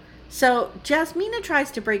 So Jasmina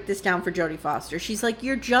tries to break this down for Jodie Foster. She's like,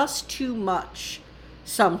 you're just too much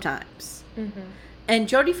sometimes. Mm-hmm. And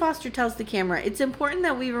Jodie Foster tells the camera, it's important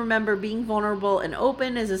that we remember being vulnerable and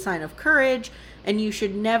open is a sign of courage, and you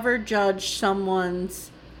should never judge someone's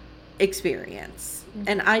experience. Mm-hmm.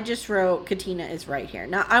 And I just wrote, Katina is right here.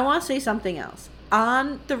 Now, I want to say something else.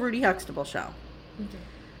 On the Rudy Huxtable show, mm-hmm.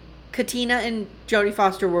 Katina and Jodie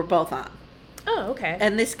Foster were both on. Oh, okay.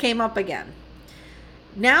 And this came up again.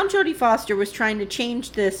 Now Jodie Foster was trying to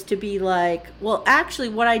change this to be like, well, actually,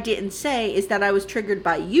 what I didn't say is that I was triggered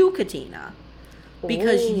by you, Katina.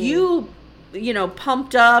 Because you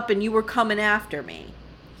pumped up and you were coming after me.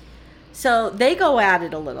 So they go at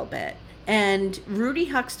it a little bit. And Rudy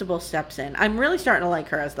Huxtable steps in. I'm really starting to like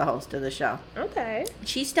her as the host of the show. Okay.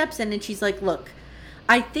 She steps in and she's like, look,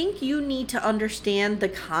 I think you need to understand the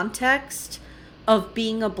context of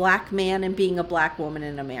being a black man and being a black woman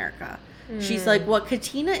in America. She's like, what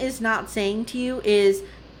Katina is not saying to you is,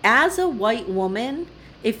 as a white woman,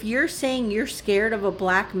 if you're saying you're scared of a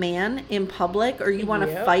black man in public or you want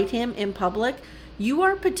to fight him in public, you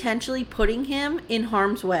are potentially putting him in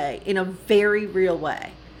harm's way in a very real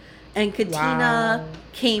way. And Katina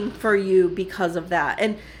came for you because of that.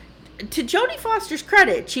 And to Jodie Foster's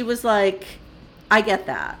credit, she was like, I get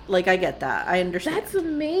that. I get that. I understand. That's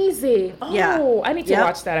amazing. Oh, yeah. I need to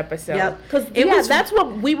watch that episode. Yep. Because that's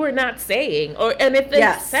what we were not saying. And if they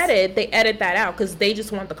said it, they edit that out because they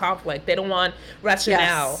just want the conflict. They don't want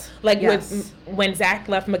rationale. With when Zach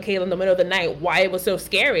left Michaela in the middle of the night, why it was so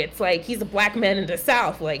scary. It's like, he's a black man in the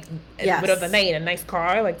South, in the middle of the night in a nice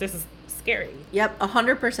car. This is scary. Yep,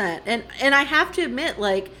 100%. And I have to admit,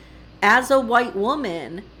 as a white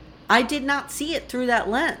woman, I did not see it through that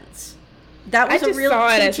lens. That was a real teaching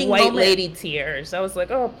moment. I just saw it as white lady tears. I was like,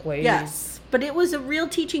 oh, please. Yes. But it was a real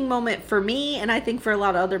teaching moment for me, and I think for a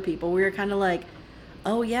lot of other people. We were kind of like,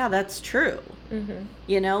 oh, yeah, that's true. Mm-hmm.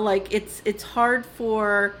 It's hard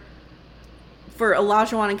for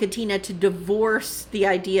Olajuwon and Katina to divorce the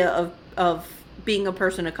idea of being a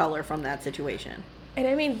person of color from that situation. And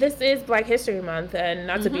I mean, this is Black History Month, and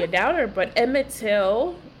not to be a downer, but Emmett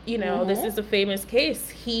Till... this is a famous case.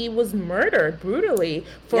 He was murdered brutally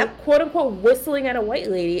for quote unquote whistling at a white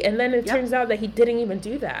lady. And then it turns out that he didn't even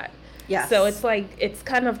do that. Yeah. So it's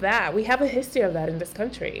kind of that. We have a history of that in this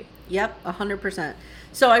country. Yep. 100%.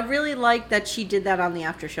 So I really like that she did that on the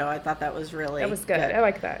after show. I thought that was really good. I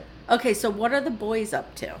like that. Okay. So what are the boys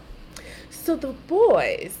up to? So the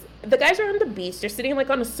guys are on the beach. They're sitting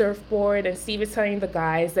on a surfboard, and Steve is telling the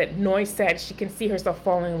guys that Noi said she can see herself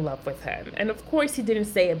falling in love with him. And of course he didn't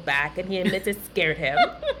say it back, and he admits it scared him.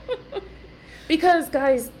 Because,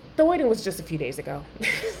 guys, the wedding was just a few days ago.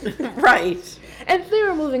 Right. And they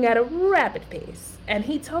were moving at a rapid pace. And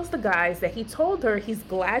he tells the guys that he told her he's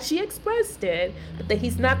glad she expressed it, but that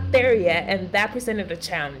he's not there yet, and that presented a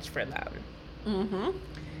challenge for them. Mm-hmm.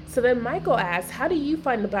 So then Michael asks, how do you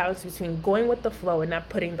find the balance between going with the flow and not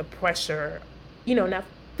putting the pressure, not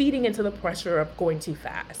feeding into the pressure of going too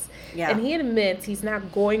fast? Yeah. And he admits he's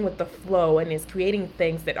not going with the flow and is creating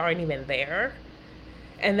things that aren't even there.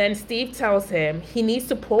 And then Steve tells him he needs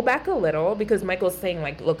to pull back a little because Michael's saying,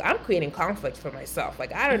 look, I'm creating conflict for myself.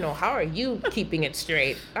 I don't know. How are you keeping it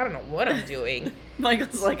straight? I don't know what I'm doing.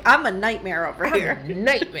 Michael's like, I'm a nightmare over here. I'm a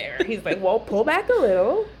nightmare. He's like, well, pull back a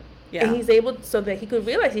little. Yeah. And he's able, so that he could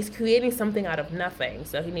realize he's creating something out of nothing.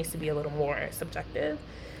 So he needs to be a little more subjective.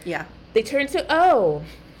 Yeah. They turn to Olajuwon.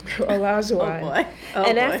 Oh, boy.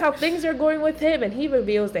 And that's how things are going with him. And he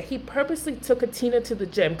reveals that he purposely took Katina to the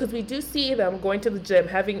gym. Because we do see them going to the gym,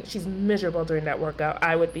 she's miserable during that workout.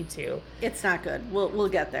 I would be too. It's not good. We'll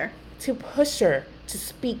get there. To push her to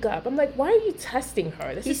speak up. I'm like, why are you testing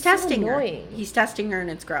her? This is so annoying. He's testing her and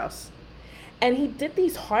it's gross. And he did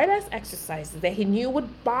these hard-ass exercises that he knew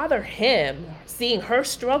would bother him, seeing her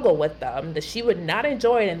struggle with them, that she would not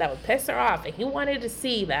enjoy it and that would piss her off. And he wanted to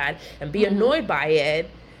see that and be annoyed by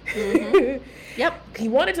it. Mm-hmm. Yep. He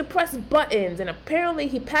wanted to press buttons, and apparently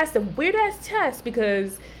he passed a weird-ass test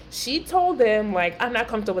because she told him, like, I'm not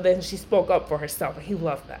comfortable with this, and she spoke up for herself, and he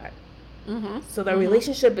loved that. Mm-hmm. So the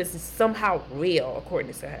relationship is somehow real,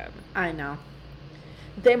 according to him. I know.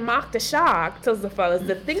 Then Mock the Shock tells the fellas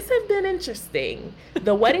that things have been interesting.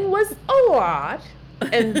 The wedding was a lot,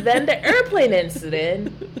 and then the airplane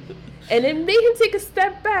incident, and it made him take a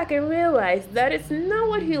step back and realize that it's not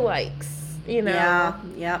what he likes, you know?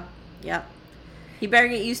 Yeah, yep. He better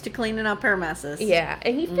get used to cleaning up her messes. Yeah,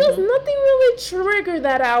 and he feels nothing really triggered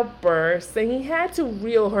that outburst, and he had to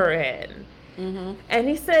reel her in. Mm-hmm. And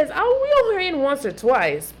he says, I'll reel her in once or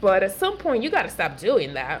twice, but at some point you got to stop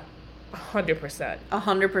doing that. 100%.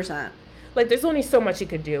 100%. Like, there's only so much he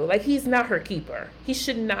could do. Like, he's not her keeper. He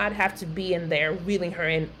should not have to be in there reeling her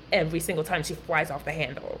in every single time she flies off the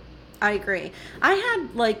handle. I agree.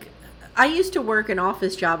 I used to work an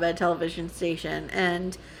office job at a television station,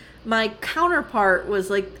 and my counterpart was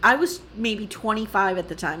like, I was maybe 25 at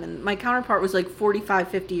the time, and my counterpart was like 45,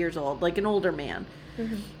 50 years old, like an older man.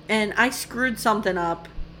 Mm-hmm. And I screwed something up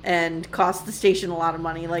and cost the station a lot of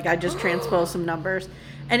money. Like, I just transposed some numbers.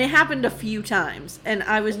 And it happened a few times. And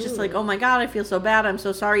I was just like, oh my God, I feel so bad. I'm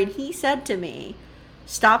so sorry. And he said to me,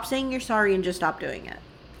 stop saying you're sorry and just stop doing it.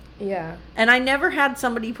 Yeah. And I never had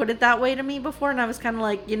somebody put it that way to me before. And I was kind of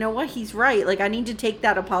like, you know what? He's right. Like, I need to take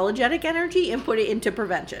that apologetic energy and put it into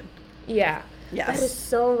prevention. Yeah. Yes. That is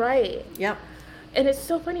so right. Yep. And it's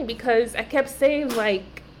so funny because I kept saying,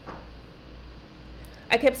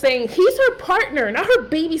 he's her partner, not her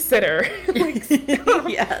babysitter. Like,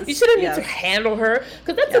 yes. You shouldn't need to handle her.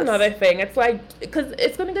 Because that's another thing. It's like, because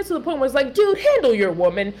it's going to get to the point where it's like, dude, handle your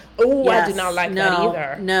woman. Oh, I do not like that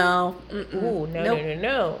either. No. Ooh,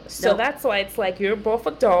 no. So that's why it's like, you're both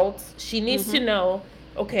adults. She needs to know,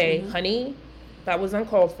 okay, honey, that was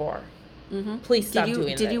uncalled for. Mm-hmm. Please stop doing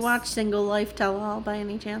this. Did you watch Single Life Tell All by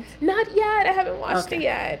any chance? Not yet. I haven't watched it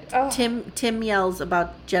yet. Oh. Tim yells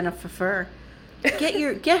about Jennifer Furr.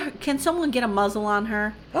 Can someone get a muzzle on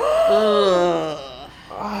her?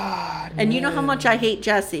 And you know how much I hate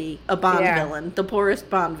Jesse, a Bond villain, the poorest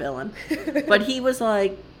Bond villain. But he was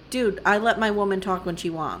like, dude, I let my woman talk when she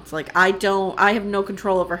wants. Like, I have no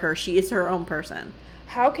control over her. She is her own person.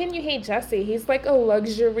 How can you hate Jesse? He's like a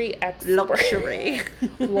luxury expert.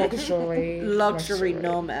 Luxury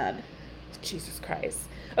nomad. Jesus Christ.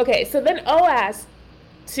 Okay, so then O asks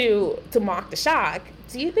to Mock the Shock,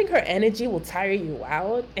 do you think her energy will tire you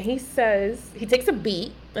out? And he says, he takes a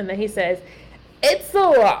beat, and then he says, it's a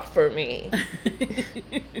lot for me.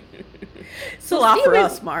 It's a lot for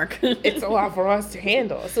us, Mark. It's a lot for us to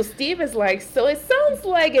handle. So Steve is like, so it sounds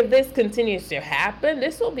like if this continues to happen,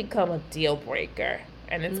 this will become a deal breaker.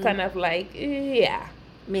 And it's kind of like, yeah.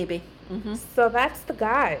 Maybe. Mm-hmm. So that's the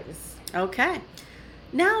guys. Okay.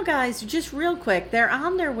 Now, guys, just real quick, they're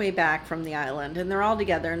on their way back from the island, and they're all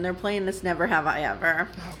together, and they're playing this Never Have I Ever.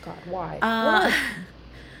 Oh, God, why?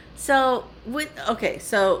 So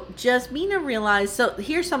Jasmina realized, so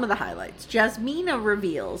here's some of the highlights. Jasmina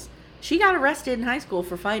reveals she got arrested in high school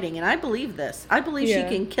for fighting, and I believe this. I believe she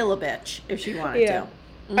can kill a bitch if she wanted to.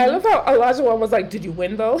 Mm-hmm. I love how Elijah was like, did you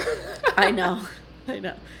win, though? I know.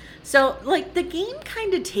 So, like, the game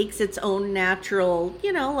kind of takes its own natural,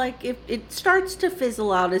 like, it starts to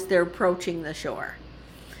fizzle out as they're approaching the shore.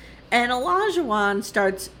 And Olajuwon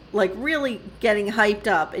starts, like, really getting hyped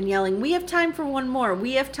up and yelling, we have time for one more.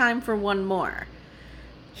 We have time for one more.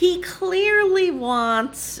 He clearly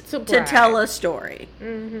wants to tell a story.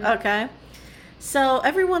 Mm-hmm. Okay? So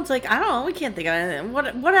everyone's like, I don't know, we can't think of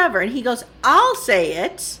anything. Whatever. And he goes, I'll say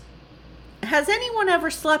it. Has anyone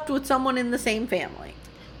ever slept with someone in the same family?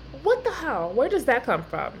 What the hell? Where does that come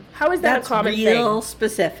from? How is that a common thing? Real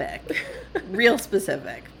specific. Real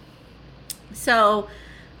specific. So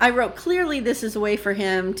I wrote, clearly this is a way for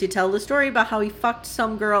him to tell the story about how he fucked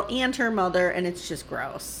some girl and her mother, and it's just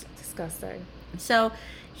gross. Disgusting. So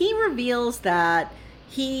he reveals that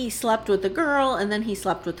he slept with a girl, and then he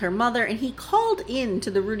slept with her mother, and he called in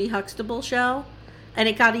to the Rudy Huxtable show, and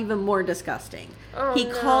it got even more disgusting. He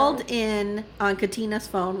called in on Katina's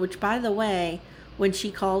phone, which, by the way, when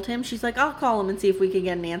she called him, she's like, I'll call him and see if we can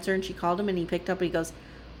get an answer. And she called him, and he picked up, and he goes,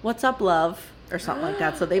 what's up, love? Or something like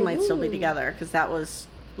that. So they might still be together, because that was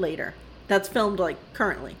later. That's filmed, like,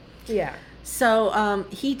 currently. Yeah. So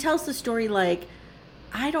he tells the story, like,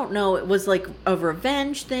 I don't know, it was like a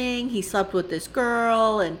revenge thing. He slept with this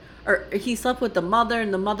girl, and or he slept with the mother,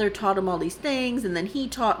 and the mother taught him all these things, and then he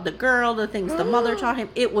taught the girl the things the mother taught him.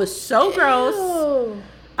 It was so gross.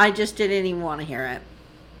 I just didn't even want to hear it.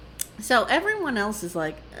 So everyone else is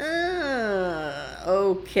like,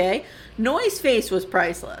 okay. Noi's face was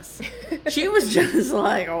priceless. She was just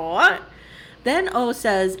like, what? Then O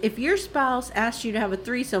says, if your spouse asked you to have a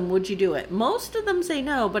threesome, would you do it? Most of them say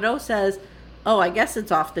no, but O says, oh, I guess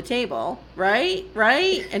it's off the table, right?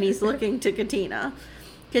 Right? And he's looking to Katina.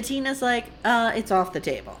 Katina's like, it's off the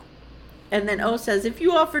table. And then O says, if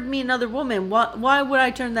you offered me another woman, why would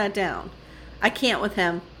I turn that down? I can't with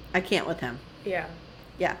him. Yeah.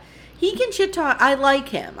 Yeah. He can shit talk. I like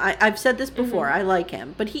him. I've said this before. I like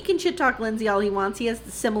him. But he can shit talk Lindsay all he wants. He has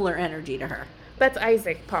the similar energy to her. That's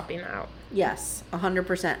Isaac popping out. Yes,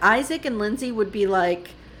 100%. Isaac and Lindsay would be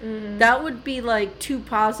like, that would be like two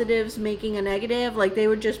positives making a negative. Like they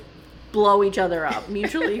would just blow each other up.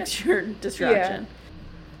 Mutually assured destruction.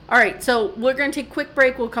 Yeah. All right, so we're going to take a quick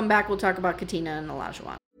break. We'll come back. We'll talk about Katina and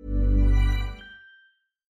Olajuwon.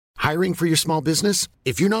 Hiring for your small business?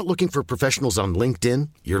 If you're not looking for professionals on LinkedIn,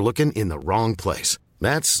 you're looking in the wrong place.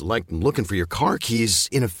 That's like looking for your car keys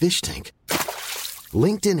in a fish tank.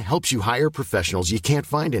 LinkedIn helps you hire professionals you can't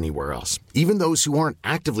find anywhere else, even those who aren't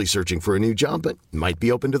actively searching for a new job but might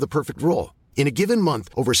be open to the perfect role. In a given month,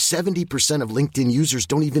 over 70% of LinkedIn users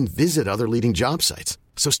don't even visit other leading job sites.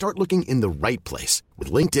 So start looking in the right place.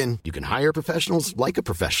 With LinkedIn, you can hire professionals like a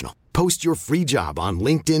professional. Post your free job on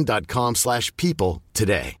linkedin.com/people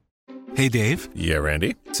today. Hey, Dave. Yeah,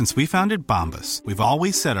 Randy. Since we founded Bombas, we've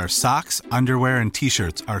always said our socks, underwear, and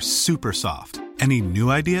T-shirts are super soft. Any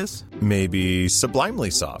new ideas? Maybe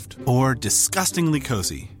sublimely soft. Or disgustingly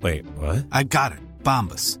cozy. Wait, what? I got it.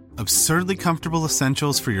 Bombas. Absurdly comfortable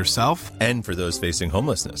essentials for yourself and for those facing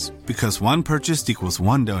homelessness. Because one purchased equals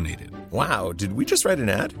one donated. Wow, did we just write an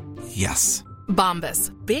ad? Yes.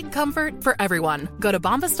 Bombas. Big comfort for everyone. Go to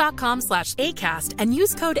bombas.com/ACAST and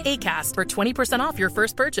use code ACAST for 20% off your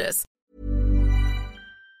first purchase.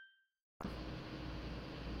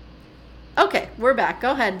 Okay, we're back.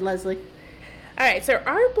 Go ahead, Leslie. All right, so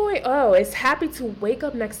our boy O is happy to wake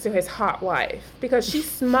up next to his hot wife because she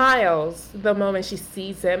smiles the moment she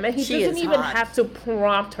sees him, and he doesn't even have to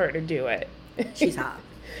prompt her to do it. She's hot.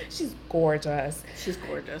 She's gorgeous. She's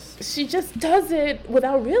gorgeous. She just does it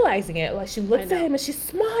without realizing it. Like, she looks at him and she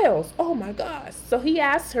smiles. Oh, my gosh. So he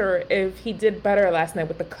asks her if he did better last night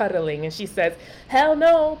with the cuddling, and she says, hell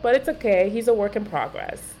no, but it's okay. He's a work in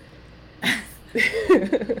progress.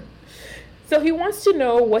 So he wants to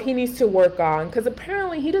know what he needs to work on, because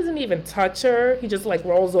apparently he doesn't even touch her. He just, like,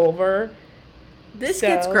 rolls over. This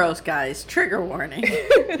gets gross, guys. Trigger warning.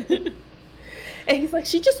 And he's like,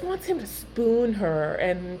 she just wants him to spoon her,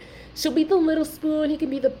 and she'll be the little spoon, he can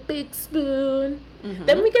be the big spoon. Mm-hmm.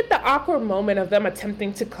 Then we get the awkward moment of them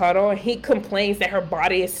attempting to cuddle, and he complains that her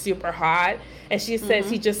body is super hot, and she says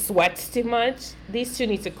he just sweats too much. These two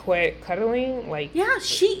need to quit cuddling. Like, yeah,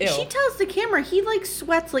 she tells the camera he like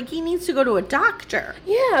sweats like he needs to go to a doctor.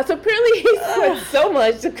 Yeah, so apparently he sweats so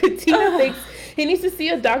much that Katina thinks he needs to see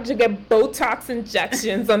a doctor, get Botox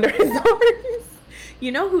injections under his arms.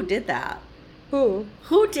 You know who did that? Who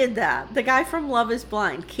did that? The guy from Love is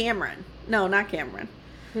Blind. Cameron. No, not Cameron.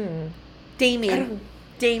 Damien.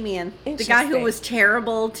 The guy who was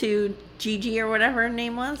terrible to Gigi or whatever her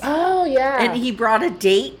name was. Oh, yeah. And he brought a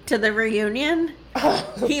date to the reunion.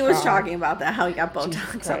 He was talking about that, how he got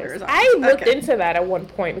Botox under his arms. I looked into that at one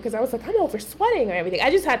point because I was like, I'm over sweating or everything.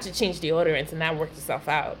 I just had to change deodorants, and that worked itself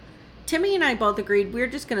out. Timmy and I both agreed we're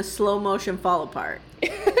just going to slow motion fall apart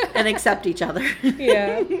and accept each other.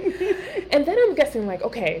 Yeah. And then I'm guessing, like,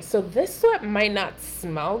 okay, so this sweat might not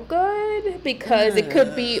smell good because it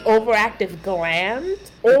could be overactive gland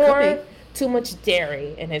or too much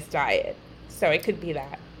dairy in his diet. So it could be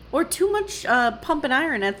that. Or too much pump and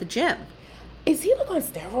iron at the gym. Is he, like, on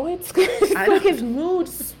steroids? Like, his mood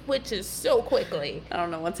switches so quickly. I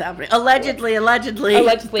don't know what's happening. Allegedly. Allegedly,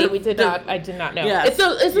 I did not know. Yes.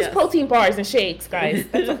 It's just protein bars and shakes, guys.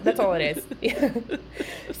 That's all it is. Yeah.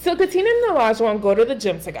 So Katina and Olajuwon go to the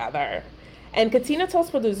gym together. And Katina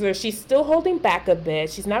tells producer she's still holding back a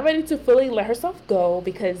bit. She's not ready to fully let herself go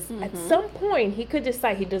because at some point he could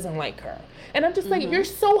decide he doesn't like her. And I'm just like, you're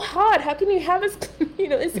so hot. How can you have this,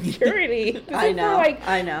 insecurity? I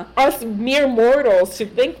know. Us mere mortals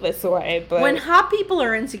should think this way. But when hot people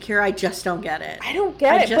are insecure, I just don't get it. I don't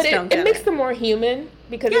get it. But it makes them more human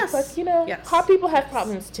because it's like, hot people have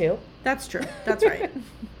problems too. That's true. That's right.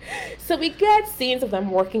 So we get scenes of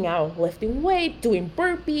them working out, lifting weight, doing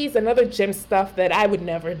burpees, and other gym stuff that I would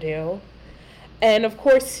never do. And of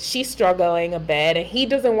course, she's struggling a bit, and he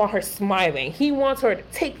doesn't want her smiling. He wants her to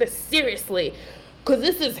take this seriously. because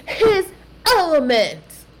this is his element.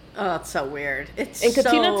 Oh, it's so weird. It's and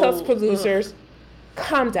Katina so... tells producers,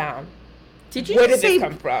 calm down. Did you Where just did say, this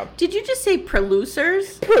come from? Did you just say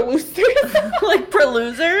prelusers? Prelusers? Like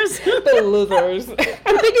prelosers? The losers.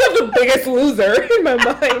 I'm thinking of The Biggest Loser in my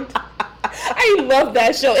mind. I love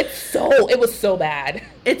that show. It was so bad.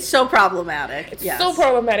 It's so problematic. It's so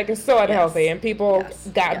problematic and so unhealthy, and people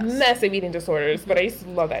got Yes. massive eating disorders. But I used to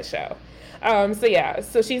love that show.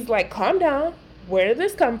 So she's like, calm down. Where did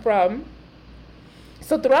this come from?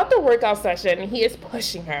 So throughout the workout session, he is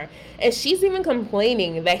pushing her, and she's even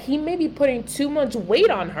complaining that he may be putting too much weight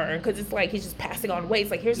on her, because it's like he's just passing on weight.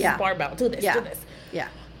 It's like, here's this barbell, do this, do this. Yeah.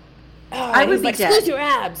 I would be like, dead. Squeeze your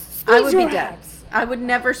abs. I would be dead. I would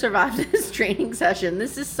never survive this training session.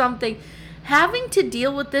 This is something, having to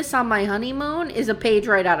deal with this on my honeymoon is a page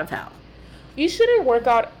right out of hell. You shouldn't work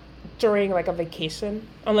out during like a vacation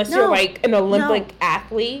unless you're like an Olympic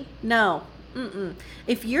athlete. No. Mm-mm.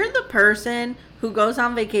 If you're the person who goes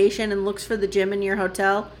on vacation and looks for the gym in your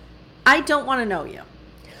hotel, I don't want to know you.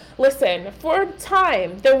 Listen, for a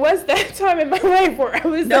time, there was that time in my life where I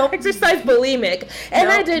was exercise bulimic, and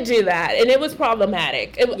I did do that, and it was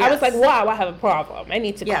problematic. I was like, wow, I have a problem. I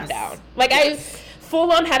need to calm down. Like, I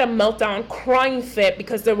full on had a meltdown, crying fit,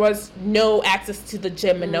 because there was no access to the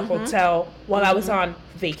gym in the hotel while I was on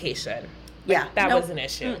vacation. That was an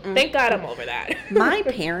issue. Thank God I'm over that. My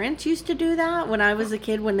parents used to do that when I was a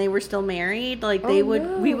kid, when they were still married. Like, we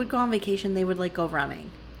would go on vacation, they would like go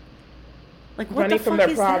running. Like, what running the from fuck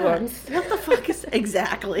their is problems. That? What the fuck is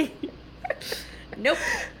exactly? Nope.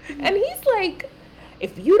 And he's like,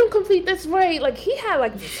 if you don't complete this right, like, he had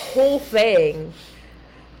like this whole thing.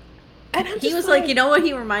 And he was like, you know what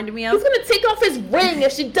he reminded me of? He's gonna take off his ring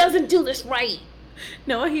if she doesn't do this right.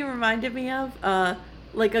 Know what he reminded me of?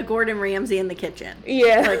 Like a Gordon Ramsay in the kitchen.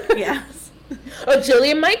 Yeah. Like, yes. Or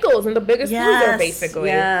Jillian Michaels in The Biggest Loser, basically.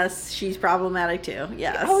 Yes, she's problematic too.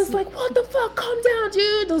 Yes. I was like, what the fuck? Calm down,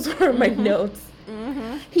 dude. Those were my notes.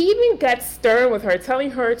 He even got stern with her,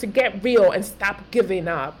 telling her to get real and stop giving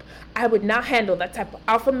up. I would not handle that type of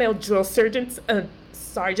alpha male drill sergeant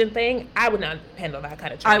thing. I would not handle that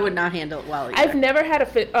kind of training. I would not handle it well either. I've never had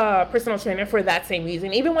a personal trainer for that same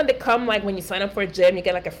reason. Even when they come, like when you sign up for a gym, you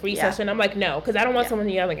get like a free session. I'm like, no, because I don't want someone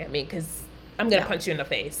yelling at me, because I'm going to punch you in the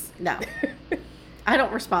face. No. I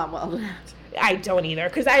don't respond well to that. I don't either,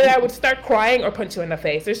 because I would start crying or punch you in the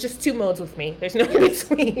face. There's just two modes with me. There's no in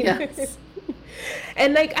between. Yes.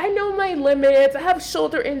 And like, I know my limits. I have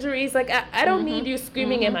shoulder injuries. Like, I don't need you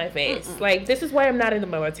screaming in my face. Like, this is why I'm not in the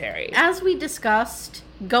military. As we discussed,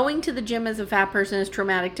 going to the gym as a fat person is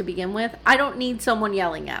traumatic to begin with. I don't need someone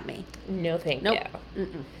yelling at me. No, thank you.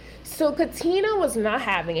 So Katina was not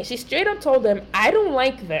having it. She straight up told him, I don't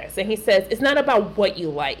like this. And he says, it's not about what you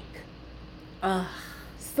like.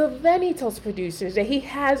 So then he tells producers that he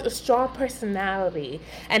has a strong personality.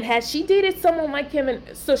 And had she dated someone like him,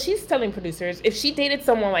 so she's telling producers, if she dated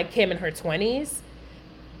someone like him in her 20s,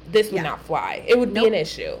 this would not fly. It would be an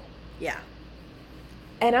issue. Yeah.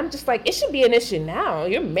 And I'm just like, it should be an issue now.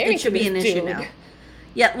 You're married to this dude. It should be an issue now.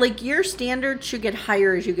 Yeah, like, your standards should get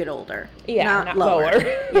higher as you get older. Yeah, not lower.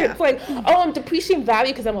 It's like, oh, I'm depreciating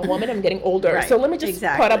value because I'm a woman, I'm getting older. Right. So let me just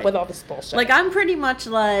put up with all this bullshit. Like, I'm pretty much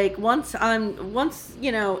like, once,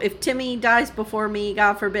 you know, if Timmy dies before me,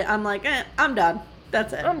 God forbid, I'm like, I'm done.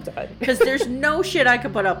 That's it. I'm done. Because there's no shit I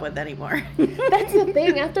could put up with anymore. That's the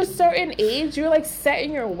thing. After a certain age, you're like set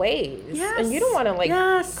in your ways. Yes. And you don't want to like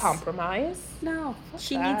compromise. No.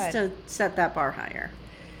 She needs to set that bar higher.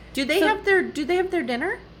 Do they have their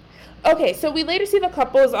dinner? Okay, so we later see the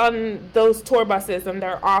couples on those tour buses, and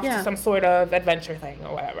they're off to some sort of adventure thing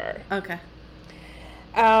or whatever. Okay.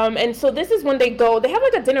 And so this is when they go. They have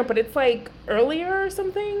like a dinner, but it's like earlier or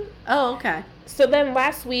something. Oh, okay. So then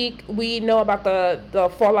last week we know about the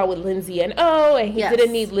fallout with Lindsay and and he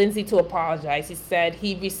didn't need Lindsay to apologize. He said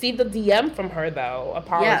he received a DM from her though,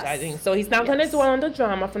 apologizing. So he's not going to dwell on the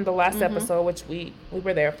drama from the last episode, which we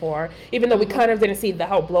were there for, even though we kind of didn't see the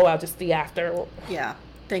whole blowout, just the after. Yeah.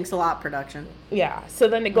 Thanks a lot, production. Yeah. So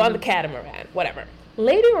then they go on the catamaran, whatever.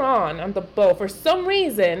 Later on the boat, for some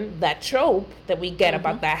reason, that trope that we get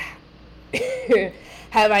about that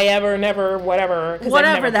have I ever, never, whatever.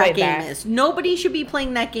 Whatever that game is. Nobody should be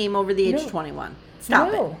playing that game over the age of 21.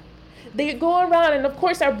 Stop it. They go around, and of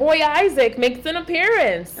course our boy Isaac makes an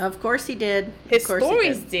appearance. Of course he did. His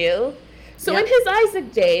stories do. So in his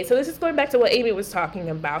Isaac days, so this is going back to what Amy was talking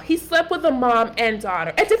about, he slept with a mom and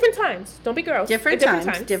daughter at different times. Don't be gross. Different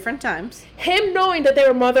times. Him knowing that they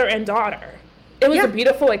were mother and daughter. It was a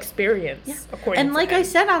beautiful experience, according to like him. I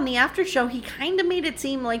said on the after show, he kind of made it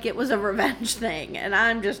seem like it was a revenge thing, and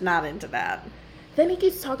I'm just not into that. Then he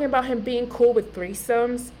keeps talking about him being cool with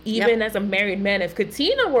threesomes, even as a married man. If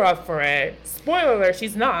Katina were up for it, spoiler alert,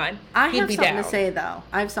 she's not. I have something down. to say, though.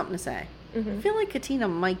 I feel like Katina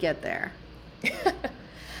might get there.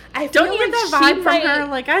 Don't you get that vibe from her?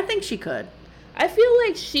 Like, I think she could. I feel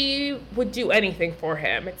like she would do anything for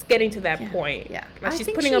him. It's getting to that point. Yeah. Like she's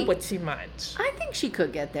putting up with too much. I think she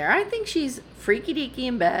could get there. I think she's freaky deaky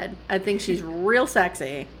in bed. I think she's real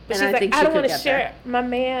sexy. But she's like, I don't want to share my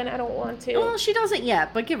man. I don't want to. Well, she doesn't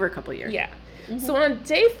yet, but give her a couple years. Yeah. So on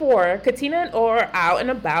day 4, Katina and O are out and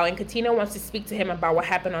about, and Katina wants to speak to him about what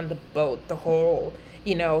happened on the boat, the whole,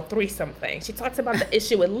 threesome thing. She talks about the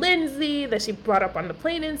issue with Lindsay that she brought up on the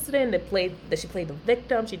plane incident, that she played the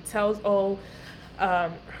victim. She tells O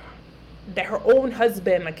that her own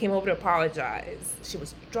husband came over to apologize. She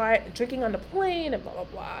was drinking on the plane and blah, blah,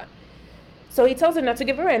 blah. So he tells her not to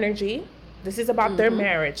give her energy. This is about their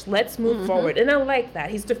marriage. Let's move forward. And I like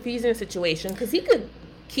that. He's diffusing the situation because he could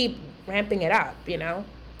keep ramping it up,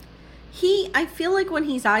 I feel like when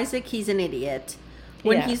he's Isaac, he's an idiot.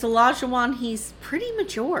 When he's Olajuwon, he's pretty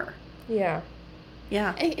mature. Yeah.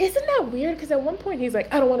 Yeah. And isn't that weird? Because at one point he's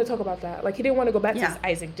like, I don't want to talk about that. Like, he didn't want to go back to his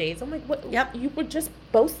Isaac days. I'm like, what? Yep. You were just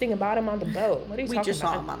boasting about him on the boat. What are you talking about? We just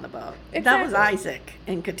saw him on the boat. Exactly. That was Isaac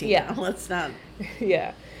and Katina. Yeah. Let's not.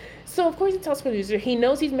 Yeah. So, of course, he tells producer he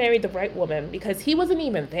knows he's married the right woman because he wasn't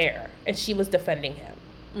even there and she was defending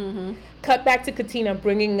him. Cut back to Katina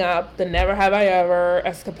bringing up the never have I ever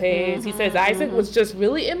escapades. He says Isaac was just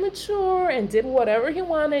really immature and did whatever he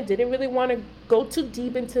wanted, didn't really want to go too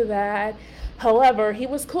deep into that. However, he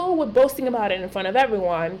was cool with boasting about it in front of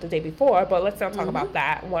everyone the day before, but let's not talk about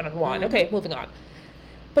that one-on-one. Okay, moving on.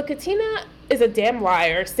 But Katina is a damn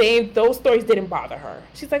liar, saying those stories didn't bother her.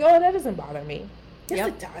 She's like, oh, that doesn't bother me. Yes,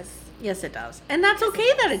 it does. Yes, it does. And that's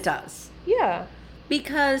okay that it does. Yeah.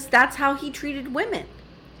 Because that's how he treated women.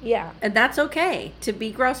 Yeah. And that's okay to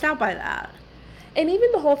be grossed out by that. And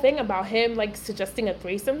even the whole thing about him, suggesting a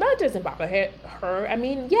threesome, that doesn't bother her. I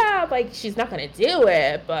mean, yeah, she's not going to do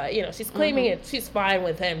it, but, she's claiming it. She's fine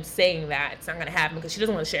with him saying that it's not going to happen because she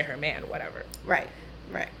doesn't want to share her man, whatever. Right.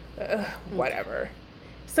 Whatever.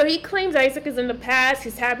 So he claims Isaac is in the past.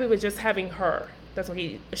 He's happy with just having her. That's what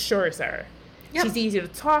he assures her. Yep. She's easy to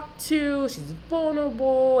talk to. She's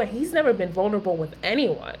vulnerable. And he's never been vulnerable with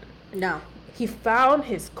anyone. No. He found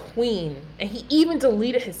his queen. And he even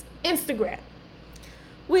deleted his Instagram.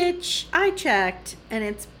 Which I checked,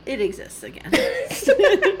 and it exists again.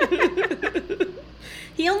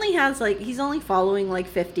 He only has he's only following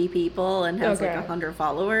 50 people and has 100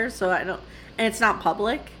 followers, so and it's not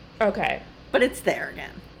public. Okay. But it's there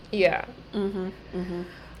again. Yeah. And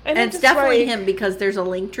it's definitely him because there's a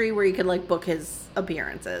link tree where you can book his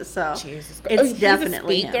appearances. So Jesus Christ. It's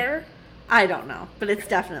definitely he's a speaker? him. I don't know, but it's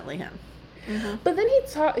definitely him. But then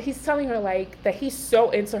he's telling her that he's so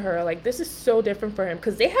into her, this is so different for him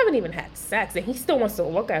because they haven't even had sex and he still wants to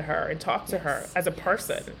look at her and talk to her as a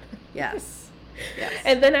person. Yes.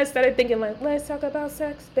 And then I started thinking let's talk about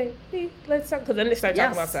sex, baby. Let's talk, because then they start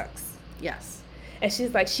talking about sex. Yes. And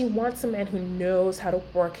she's like, she wants a man who knows how to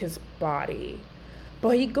work his body.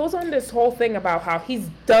 But he goes on this whole thing about how he's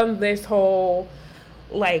done this whole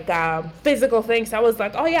physical thing. So I was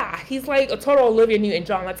like, oh yeah, he's like a total Olivia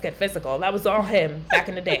Newton-John, let's get physical. That was all him back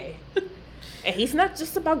in the day. And he's not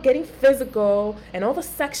just about getting physical and all the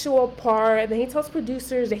sexual part. And then he tells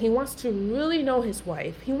producers that he wants to really know his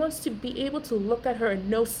wife. He wants to be able to look at her and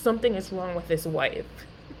know something is wrong with his wife.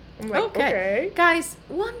 I'm like, okay. Guys,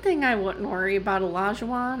 one thing I wouldn't worry about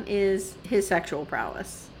Olajuwon is his sexual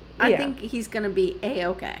prowess. I think he's going to be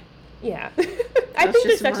A-okay. Yeah. I think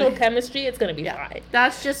their sexual chemistry, it's going to be fine.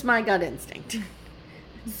 That's just my gut instinct.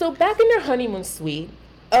 So back in their honeymoon suite,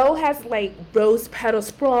 O has rose petals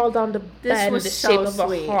sprawled on the bed in the shape of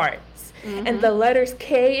a heart. And the letters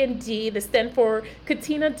K and D that stand for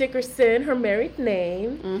Katina Dickerson, her married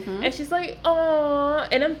name. And she's like, "Aw,"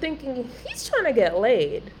 and I'm thinking he's trying to get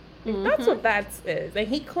laid. That's what that is. And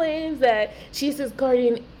he claims that she's his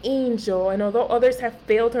guardian angel, and although others have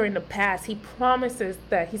failed her in the past, he promises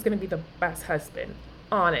that he's going to be the best husband,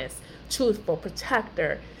 honest, truthful,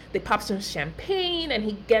 protector. They pop some champagne, and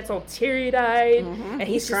he gets all teary-eyed, and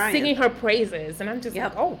he's just singing her praises. And I'm just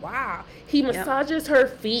like, oh, wow. He massages her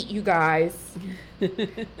feet, you guys,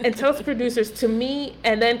 and tells producers, to me,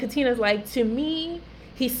 and then Katina's like, to me,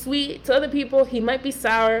 he's sweet. To other people, he might be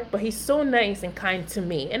sour, but he's so nice and kind to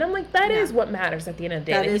me. And I'm like, that is what matters at the end of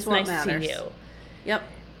the day. That is what nice matters. To you. Yep.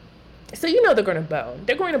 So they're going to bone.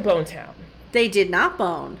 They're going to Bone Town. They did not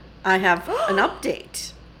bone. I have an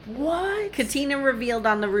update. What? Katina revealed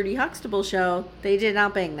on the Rudy Huxtable show they did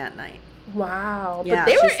not bang that night. Wow. Yeah,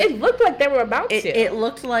 but it looked like they were about to. It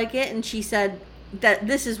looked like it, and she said that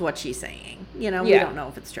this is what she's saying. We don't know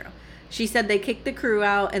if it's true. She said they kicked the crew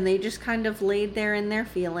out and they just kind of laid there in their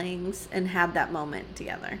feelings and had that moment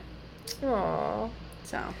together. Aww.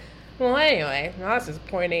 So. Well, anyway, that's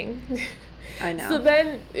disappointing. I know. So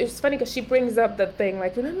then, it's funny because she brings up the thing,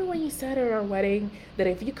 like, remember when you said at our wedding that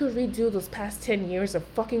if you could redo those past 10 years of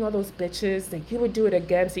fucking all those bitches, that you would do it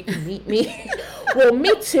again so you could meet me? Well,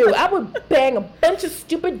 me too. I would bang a bunch of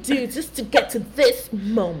stupid dudes just to get to this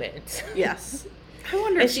moment. Yes. I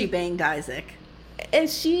wonder if she banged Isaac. And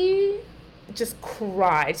she just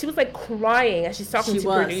cried. She was like crying as she's talking to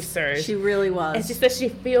producers. She really was. And she said she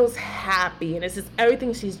feels happy and this is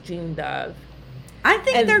everything she's dreamed of. I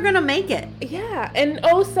think they're going to make it. Yeah. And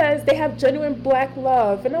O says they have genuine black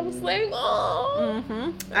love. And I was like, oh.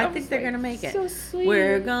 Mm-hmm. I think they're going to make it. So sweet.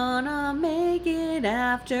 We're going to make it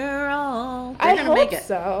after all. I hope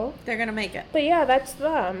so. They're going to make it. But yeah, that's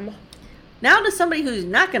them. Now to somebody who's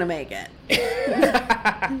not going to make it.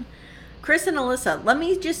 Chris and Alyssa, let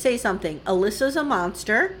me just say something. Alyssa's a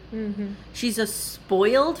monster. Mm-hmm. She's a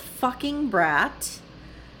spoiled fucking brat.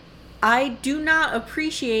 I do not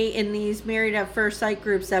appreciate in these Married at First Sight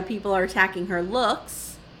groups that people are attacking her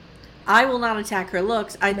looks. I will not attack her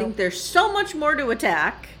looks. I think there's so much more to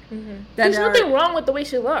attack. Mm-hmm. There's nothing wrong with the way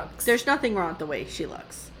she looks. There's nothing wrong with the way she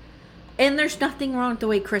looks. And there's nothing wrong with the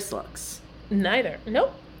way Chris looks. Neither.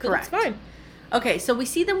 Nope. Correct. It's fine. Okay, so we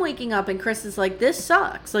see them waking up, and Chris is like, this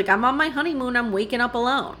sucks. Like, I'm on my honeymoon. I'm waking up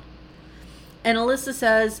alone. And Alyssa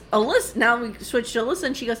says, now we switch to Alyssa,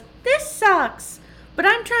 and she goes, this sucks. But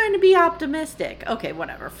I'm trying to be optimistic. Okay,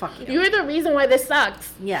 whatever. Fuck you. You're the reason why this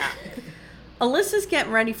sucks. Yeah. Alyssa's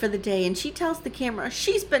getting ready for the day, and she tells the camera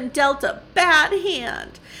she's been dealt a bad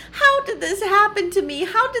hand. How did this happen to me?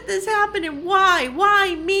 How did this happen, and why?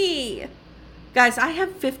 Why me? Guys, I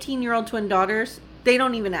have 15-year-old twin daughters. They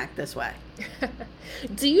don't even act this way.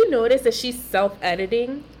 Do you notice that she's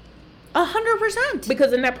self-editing? 100%.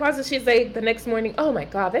 Because in that process, she's like, the next morning, oh my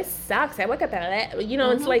God, this sucks. I look at that.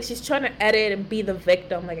 It's like she's trying to edit and be the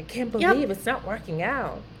victim. Like, I can't believe it's not working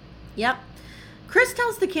out. Yep. Chris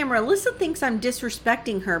tells the camera, Alyssa thinks I'm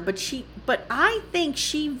disrespecting her, but I think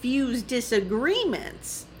she views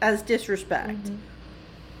disagreements as disrespect. Mm-hmm.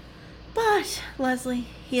 But, Leslie,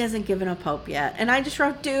 he hasn't given up hope yet. And I just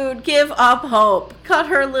wrote, dude, give up hope. Cut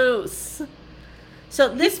her loose. So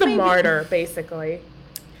this He's the martyr, basically.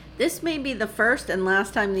 This may be the first and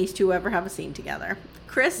last time these two ever have a scene together.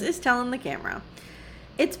 Chris is telling the camera,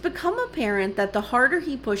 it's become apparent that the harder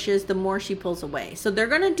he pushes, the more she pulls away. So they're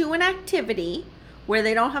going to do an activity where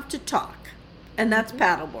they don't have to talk. And that's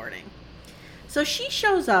paddleboarding. So she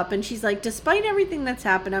shows up and she's like, despite everything that's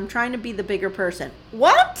happened, I'm trying to be the bigger person.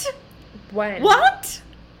 What? When? What?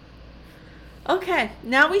 Okay,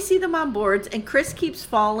 now we see them on boards, and Chris keeps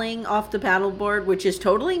falling off the paddleboard, which is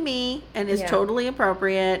totally me and is totally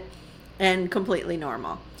appropriate and completely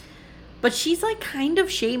normal. But she's like kind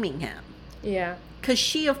of shaming him. Yeah. Because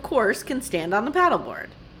she, of course, can stand on the paddleboard.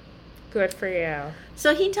 Good for you.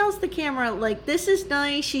 So he tells the camera, like, this is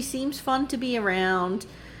nice. She seems fun to be around.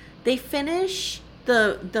 They finish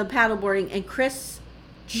the paddleboarding, and Chris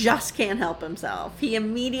just can't help himself. He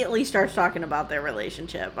immediately starts talking about their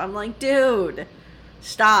relationship. I'm like, dude,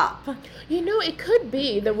 stop. It could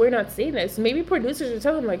be that we're not seeing this. Maybe producers are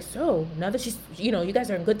telling him, like, so now that she's, you guys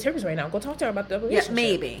are in good terms right now, go talk to her about the relationship.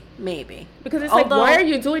 Yeah, maybe. Because it's like, why are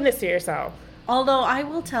you doing this to yourself? Although I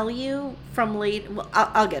will tell you from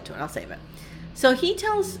I'll get to it. I'll save it. So he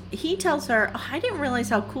tells her, I didn't realize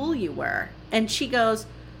how cool you were. And she goes,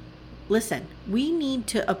 listen, we need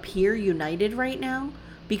to appear united right now.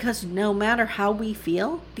 Because no matter how we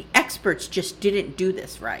feel, the experts just didn't do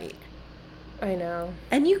this right. I know.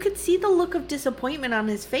 And you could see the look of disappointment on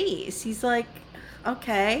his face. He's like,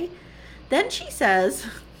 okay. Then she says,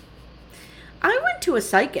 I went to a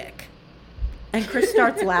psychic. And Chris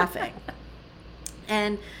starts laughing.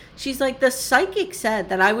 And she's like, the psychic said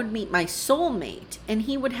that I would meet my soulmate and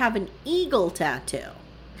he would have an eagle tattoo.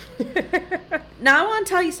 Now I want to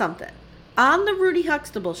tell you something. On the Rudy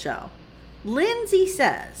Huxtable show, Lindsay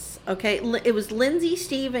says, okay, it was Lindsay,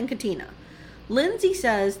 Steve, and Katina. Lindsay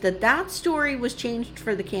says that story was changed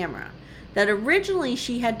for the camera. That originally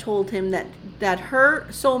she had told him that her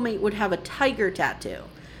soulmate would have a tiger tattoo.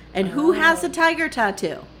 And who has a tiger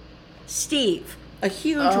tattoo? Steve. A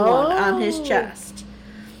huge one on his chest.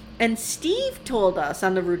 And Steve told us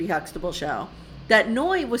on the Rudy Huxtable show that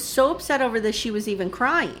Noi was so upset over this she was even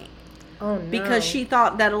crying. Oh, no. Because she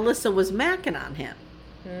thought that Alyssa was macking on him.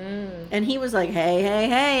 And he was like,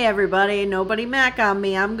 hey, everybody, nobody mac on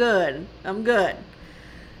me. I'm good.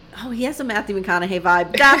 Oh, he has a Matthew McConaughey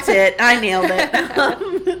vibe. That's it. I nailed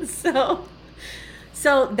it.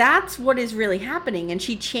 So that's what is really happening, and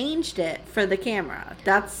she changed it for the camera.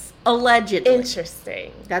 That's allegedly.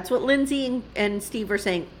 Interesting. That's what Lindsay and Steve are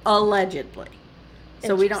saying, allegedly.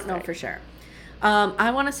 So we don't know for sure. I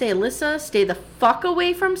want to say, Alyssa, stay the fuck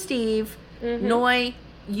away from Steve. Noi,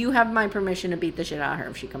 you have my permission to beat the shit out of her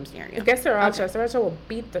if she comes near you. I guess Rochester will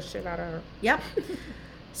beat the shit out of her. Yep.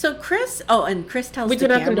 So Chris, and Chris tells the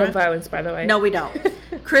camera. We do not condone violence, by the way. No, we don't.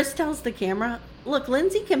 Chris tells the camera, look,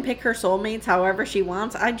 Lindsay can pick her soulmates however she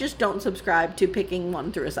wants. I just don't subscribe to picking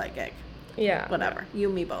one through a psychic. Yeah. Whatever. You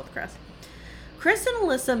and me both, Chris. Chris and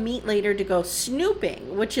Alyssa meet later to go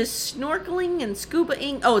snooping, which is snorkeling and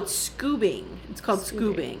scubaing. Oh, it's scoobing. It's called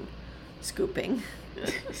scoobing. Scooping.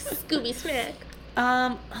 Scooby snack.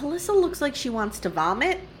 Alyssa looks like she wants to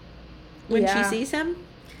vomit when she sees him.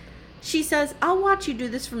 She says, I'll watch you do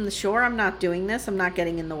this from the shore. I'm not doing this. I'm not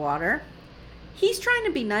getting in the water. He's trying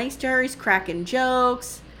to be nice to her. He's cracking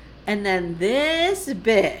jokes. And then this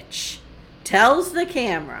bitch tells the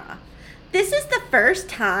camera, this is the first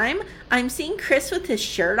time I'm seeing Chris with his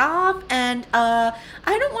shirt off. And I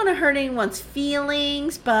don't want to hurt anyone's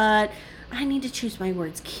feelings, but I need to choose my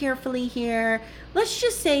words carefully here. Let's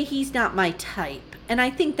just say he's not my type. And I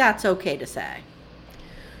think that's okay to say.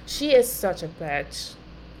 She is such a bitch.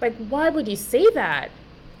 Like, why would you say that?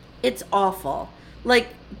 It's awful. Like,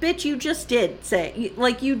 bitch, you just did say,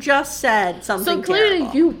 like, you just said something So clearly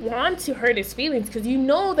terrible. You want to hurt his feelings because you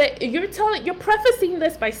know that you're prefacing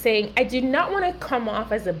this by saying, I do not want to come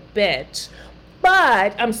off as a bitch,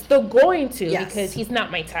 but I'm still going to because he's not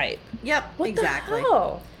my type. Yep, what exactly. The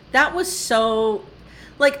hell? That was so,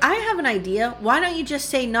 like, I have an idea. Why don't you just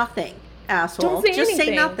say nothing, asshole? Don't say just anything.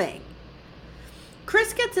 say nothing.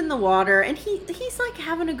 Chris gets in the water, and he's like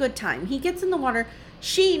having a good time. He gets in the water.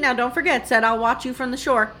 She, now don't forget, said, I'll watch you from the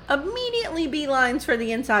shore. Immediately beelines for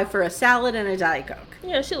the inside for a salad and a Diet Coke.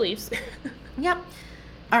 Yeah, she leaves. Yep.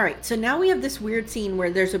 All right, so now we have this weird scene where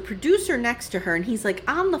there's a producer next to her, and he's like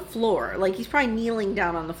on the floor. Like, he's probably kneeling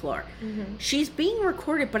down on the floor. She's being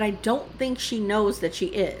recorded, but I don't think she knows that she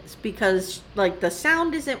is because, like, the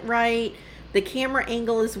sound isn't right. The camera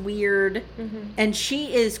angle is weird. And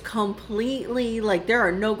she is completely, like, there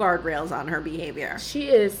are no guardrails on her behavior. She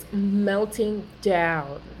is melting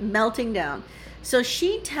down. Melting down. So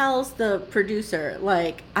she tells the producer,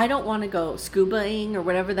 like, I don't want to go scubaing or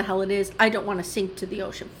whatever the hell it is. I don't want to sink to the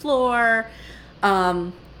ocean floor.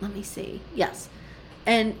 Let me see. Yes.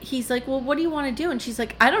 And he's like, well, what do you want to do? And she's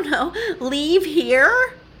like, I don't know. Leave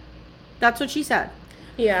here? That's what she said.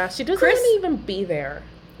 Yeah, she doesn't want to even be there.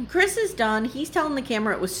 Chris is done. He's telling the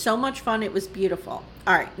camera it was so much fun. It was beautiful.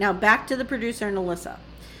 All right. Now back to the producer and Alyssa.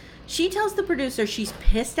 She tells the producer she's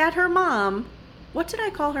pissed at her mom. What did I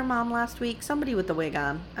call her mom last week? Somebody with the wig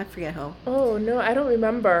on. I forget who. Oh, no, I don't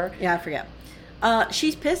remember. Yeah, I forget.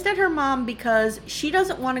 She's pissed at her mom because she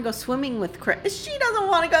doesn't want to go swimming with Chris. She doesn't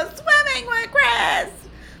want to go swimming with Chris.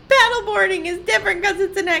 Paddleboarding is different because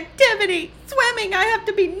it's an activity. Swimming, I have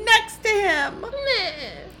to be next to him.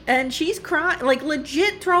 And she's crying, like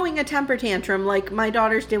legit throwing a temper tantrum like my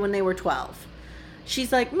daughters did when they were 12.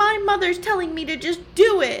 She's like, my mother's telling me to just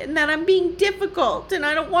do it and that I'm being difficult and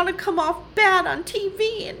I don't want to come off bad on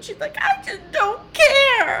TV. And she's like, I just don't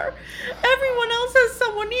care. Everyone else has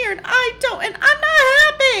someone here and I don't, and I'm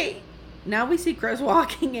not happy. Now we see Chris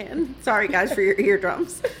walking in. Sorry, guys, for your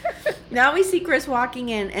eardrums. Now we see Chris walking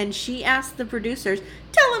in, and she asks the producers,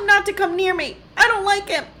 tell him not to come near me. I don't like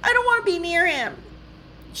him. I don't want to be near him.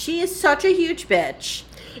 She is such a huge bitch.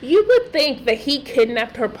 You would think that he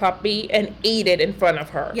kidnapped her puppy and ate it in front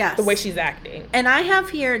of her. Yes. The way she's acting. And I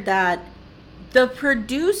have here that the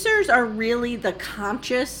producers are really the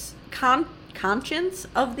conscience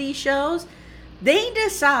of these shows. They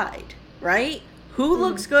decide, right? Who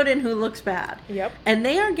looks good and who looks bad. Yep. And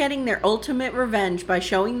they are getting their ultimate revenge by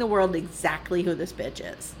showing the world exactly who this bitch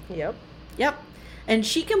is. Yep. Yep. And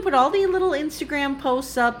she can put all the little Instagram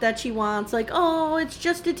posts up that she wants, like, oh, it's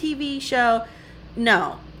just a TV show.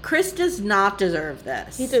 No, Chris does not deserve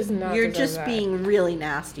this. He does not You're deserve just that. being really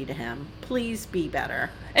nasty to him. Please be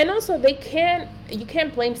better. And also, you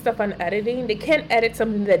can't blame stuff on editing. They can't edit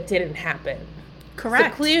something that didn't happen.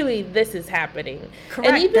 Correct. So clearly this is happening.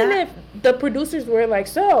 Correct. And even if the producers were like,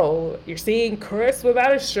 so you're seeing Chris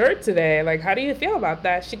without a shirt today, like, how do you feel about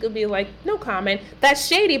that? She could be like, no comment. That's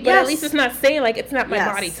shady, but at least it's not saying like it's not my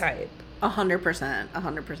body type.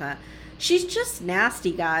 100%. She's just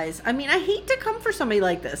nasty, guys. I mean, I hate to come for somebody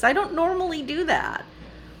like this. I don't normally do that.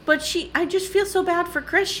 But I just feel so bad for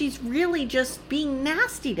Chris. She's really just being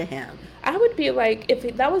nasty to him. I would be like,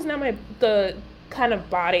 if that was not the kind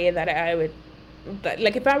of body that I would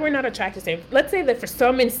like, if I were not attracted to him, let's say that for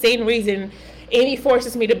some insane reason, Amy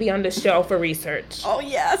forces me to be on the show for research. Oh,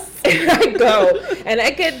 yes. And I go, and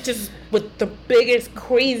I get just with the biggest,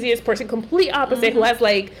 craziest person, complete opposite, who has,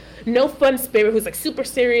 like, no fun spirit, who's, like, super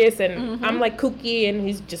serious, and I'm, like, kooky, and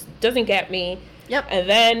he just doesn't get me. Yep. And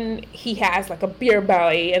then he has, like, a beer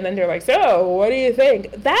belly, and then they're like, so, what do you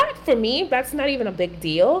think? That, for me, that's not even a big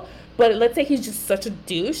deal. But let's say he's just such a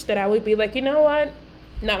douche that I would be like, you know what?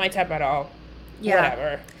 Not my type at all. Yeah.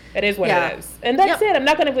 Whatever. It is what it is. And that's it. I'm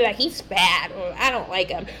not going to be like, he's fat, or I don't like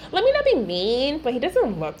him. Let me not be mean, but he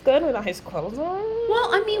doesn't look good without his clothes on. Well,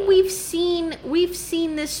 I mean, we've seen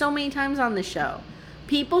this so many times on the show.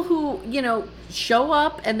 People who, you know, show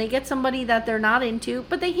up and they get somebody that they're not into,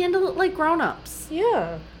 but they handle it like grown-ups.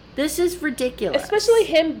 Yeah. This is ridiculous. Especially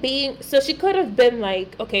him being, so she could have been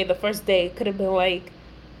like, okay, the first day could have been like,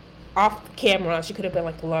 off camera, she could have been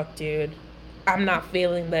like, look, dude, I'm not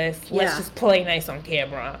feeling this. Let's just play nice on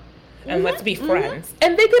camera. And let's be friends.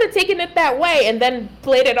 And they could have taken it that way and then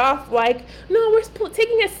played it off like, no, we're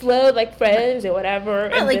taking it slow, like friends or whatever.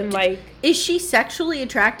 Right, and like, then like... Is she sexually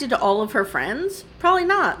attracted to all of her friends? Probably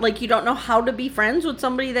not. Like, you don't know how to be friends with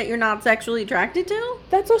somebody that you're not sexually attracted to?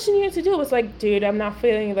 That's all she needed to do was like, dude, I'm not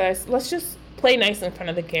feeling this. Let's just play nice in front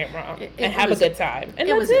of the camera and have a good time. And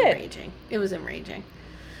that's it. Enraging. It was enraging.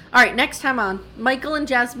 All right, next time on, Michael and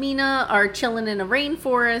Jasmina are chilling in a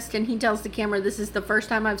rainforest, and he tells the camera, this is the first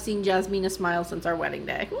time I've seen Jasmina smile since our wedding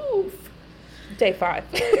day. Oof. Day 5.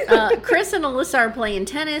 Chris and Alyssa are playing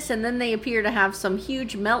tennis, and then they appear to have some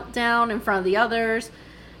huge meltdown in front of the others.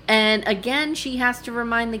 And again, she has to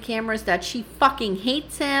remind the cameras that she fucking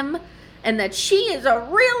hates him, and that she is a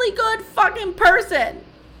really good fucking person.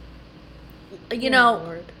 You know...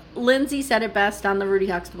 Lord. Lindsay said it best on the Rudy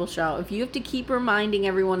Huxtable show. If you have to keep reminding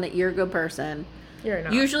everyone that you're a good person, you're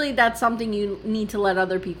not. Usually that's something you need to let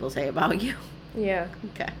other people say about you. Yeah.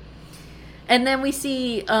 Okay. And then we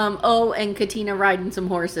see O and Katina riding some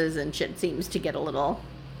horses, and shit seems to get a little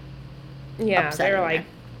they're like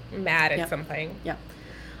mad at something. Yeah.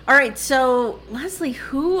 All right, so Leslie,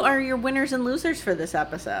 who are your winners and losers for this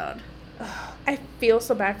episode? I feel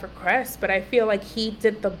so bad for Chris, but I feel like he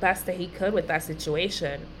did the best that he could with that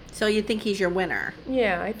situation. So you think he's your winner?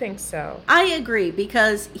 Yeah, I think so. I agree,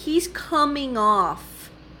 because he's coming off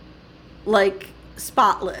like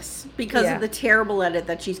spotless because of the terrible edit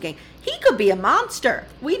that she's getting. He could be a monster.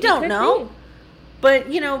 We don't know.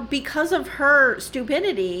 But, you know, because of her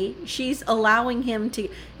stupidity, she's allowing him to...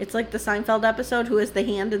 It's like the Seinfeld episode, who is the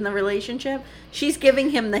hand in the relationship? She's giving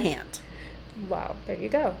him the hand. Wow, there you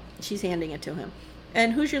go. She's handing it to him.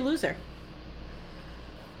 And who's your loser?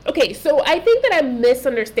 Okay, so I think that I'm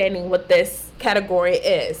misunderstanding what this category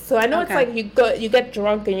is. So I know it's like you get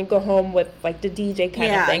drunk and you go home with like the DJ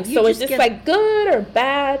kind of thing. So it's just like good or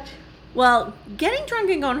bad? Well, getting drunk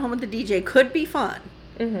and going home with the DJ could be fun.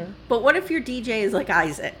 Mm-hmm. But what if your DJ is like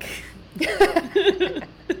Isaac?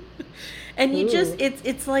 And you just,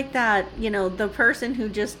 it's like that, you know, the person who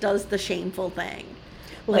just does the shameful thing.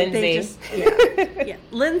 Like Lindsay. Yeah.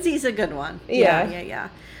 Lindsay's a good one. Yeah.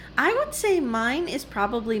 I would say mine is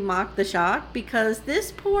probably Mock the Shock, because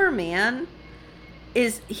this poor man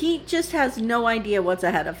he just has no idea what's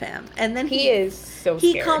ahead of him. And then he is so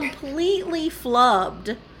scared. He completely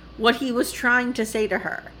flubbed what he was trying to say to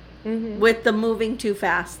her with the moving too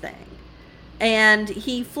fast thing. And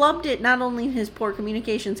he flubbed it not only in his poor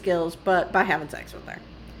communication skills, but by having sex with her.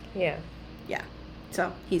 Yeah. Yeah.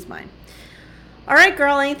 So he's mine. All right,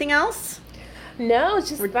 girl, anything else? No, it's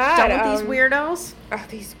just We're done with these weirdos? Oh,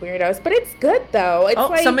 these weirdos. But it's good, though. It's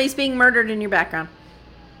like, somebody's being murdered in your background.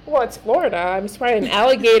 Well, it's Florida. I'm just probably an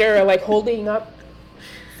alligator, like, holding up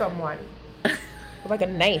someone with, like, a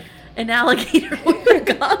knife. An alligator with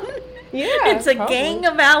a gun? Yeah. It's a gang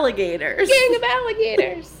of alligators. Gang of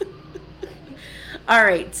alligators. All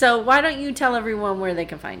right, so why don't you tell everyone where they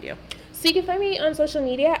can find you? So you can find me on social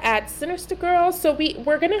media at Sinister Girls. So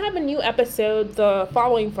we're going to have a new episode the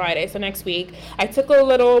following Friday, so next week. I took a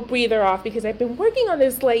little breather off because I've been working on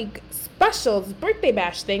this, like, special, this birthday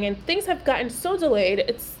bash thing, and things have gotten so delayed.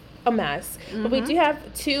 It's a mess. But we do have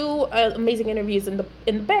 2 amazing interviews in the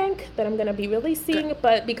bank that I'm going to be releasing. Good.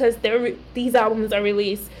 But because these albums are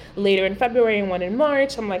released later in February and one in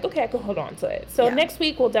March, I'm like, okay, I can hold on to it. So next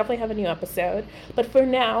week we'll definitely have a new episode. But for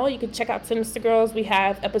now, you can check out Sinister Girls. We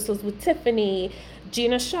have episodes with Tiffany,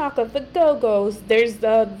 Gina Shock of the Go-Go's. There's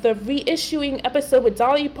the reissuing episode with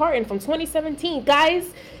Dolly Parton from 2017.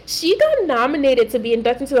 Guys, she got nominated to be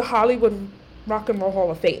inducted into the Hollywood Rock and Roll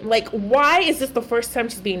Hall of Fame. Like, why is this the first time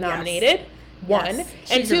she's being nominated? One. Yes,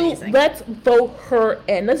 and she's two, amazing. let's vote her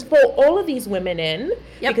in. Let's vote all of these women in.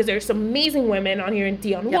 Yep. Because there's some amazing women on here.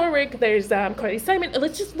 Dionne Yep. Warwick, there's Carly Simon.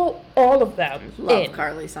 Let's just vote all of them Love in.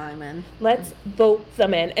 Carly Simon. Let's vote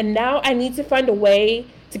them in. And now I need to find a way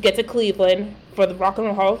to get to Cleveland for the Rock and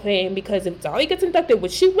Roll Hall of Fame, because if Dolly gets inducted,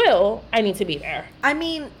 which she will, I need to be there. I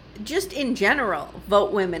mean, just in general,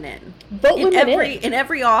 vote women in. Vote women in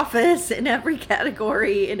every office, in every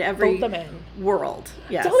category, in every Vote them in. world.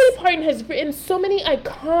 Yes. Dolly Parton has written so many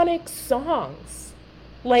iconic songs.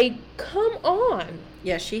 Like, come on.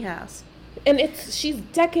 Yes, she has. And she's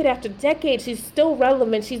decade after decade. She's still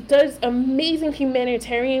relevant. She does amazing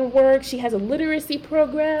humanitarian work. She has a literacy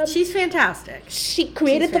program. She's fantastic. She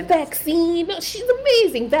created She's the vaccine. She's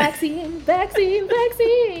amazing. Vaccine. Thank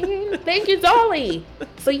you, Dolly.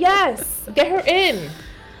 So yes, get her in.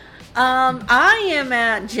 I am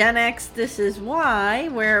at Gen X. This is why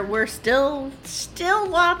where we're still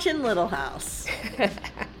watching Little House.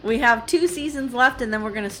 We have 2 seasons left, and then we're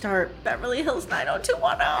gonna start Beverly Hills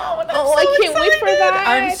 90210. And I can't wait for that.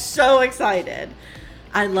 I'm so excited.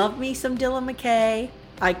 I love me some Dylan McKay.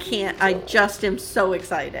 I just am so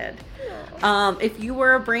excited. If you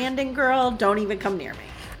were a Brandon girl, don't even come near me.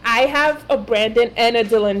 I have a Brandon and a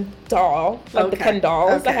Dylan doll, like the Ken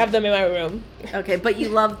dolls. Okay. I have them in my room. Okay, but you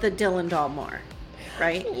love the Dylan doll more,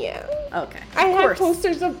 right? Yeah. Okay. I of had course.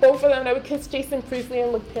 posters of both of them. I would kiss Jason Priestley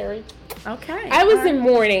and Luke Perry. Okay. I was all right. in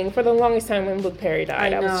mourning for the longest time when Luke Perry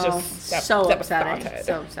died. I know. was just so devastated. upsetting.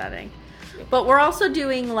 So upsetting. But we're also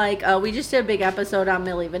doing we just did a big episode on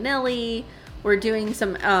Milli Vanilli. We're doing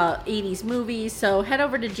some 80s movies. So head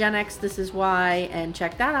over to Gen X This Is Why and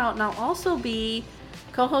check that out. And I'll also be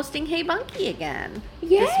co-hosting Hey Bunky again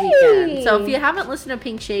this weekend. So if you haven't listened to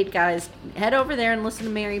Pink Shade, guys, head over there and listen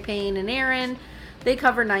to Mary Payne and Aaron. They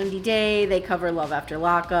cover 90 Day, they cover Love After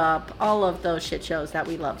Lockup, all of those shit shows that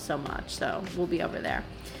we love so much. So we'll be over there.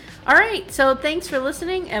 All right, so thanks for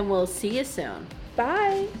listening, and we'll see you soon.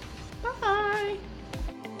 Bye.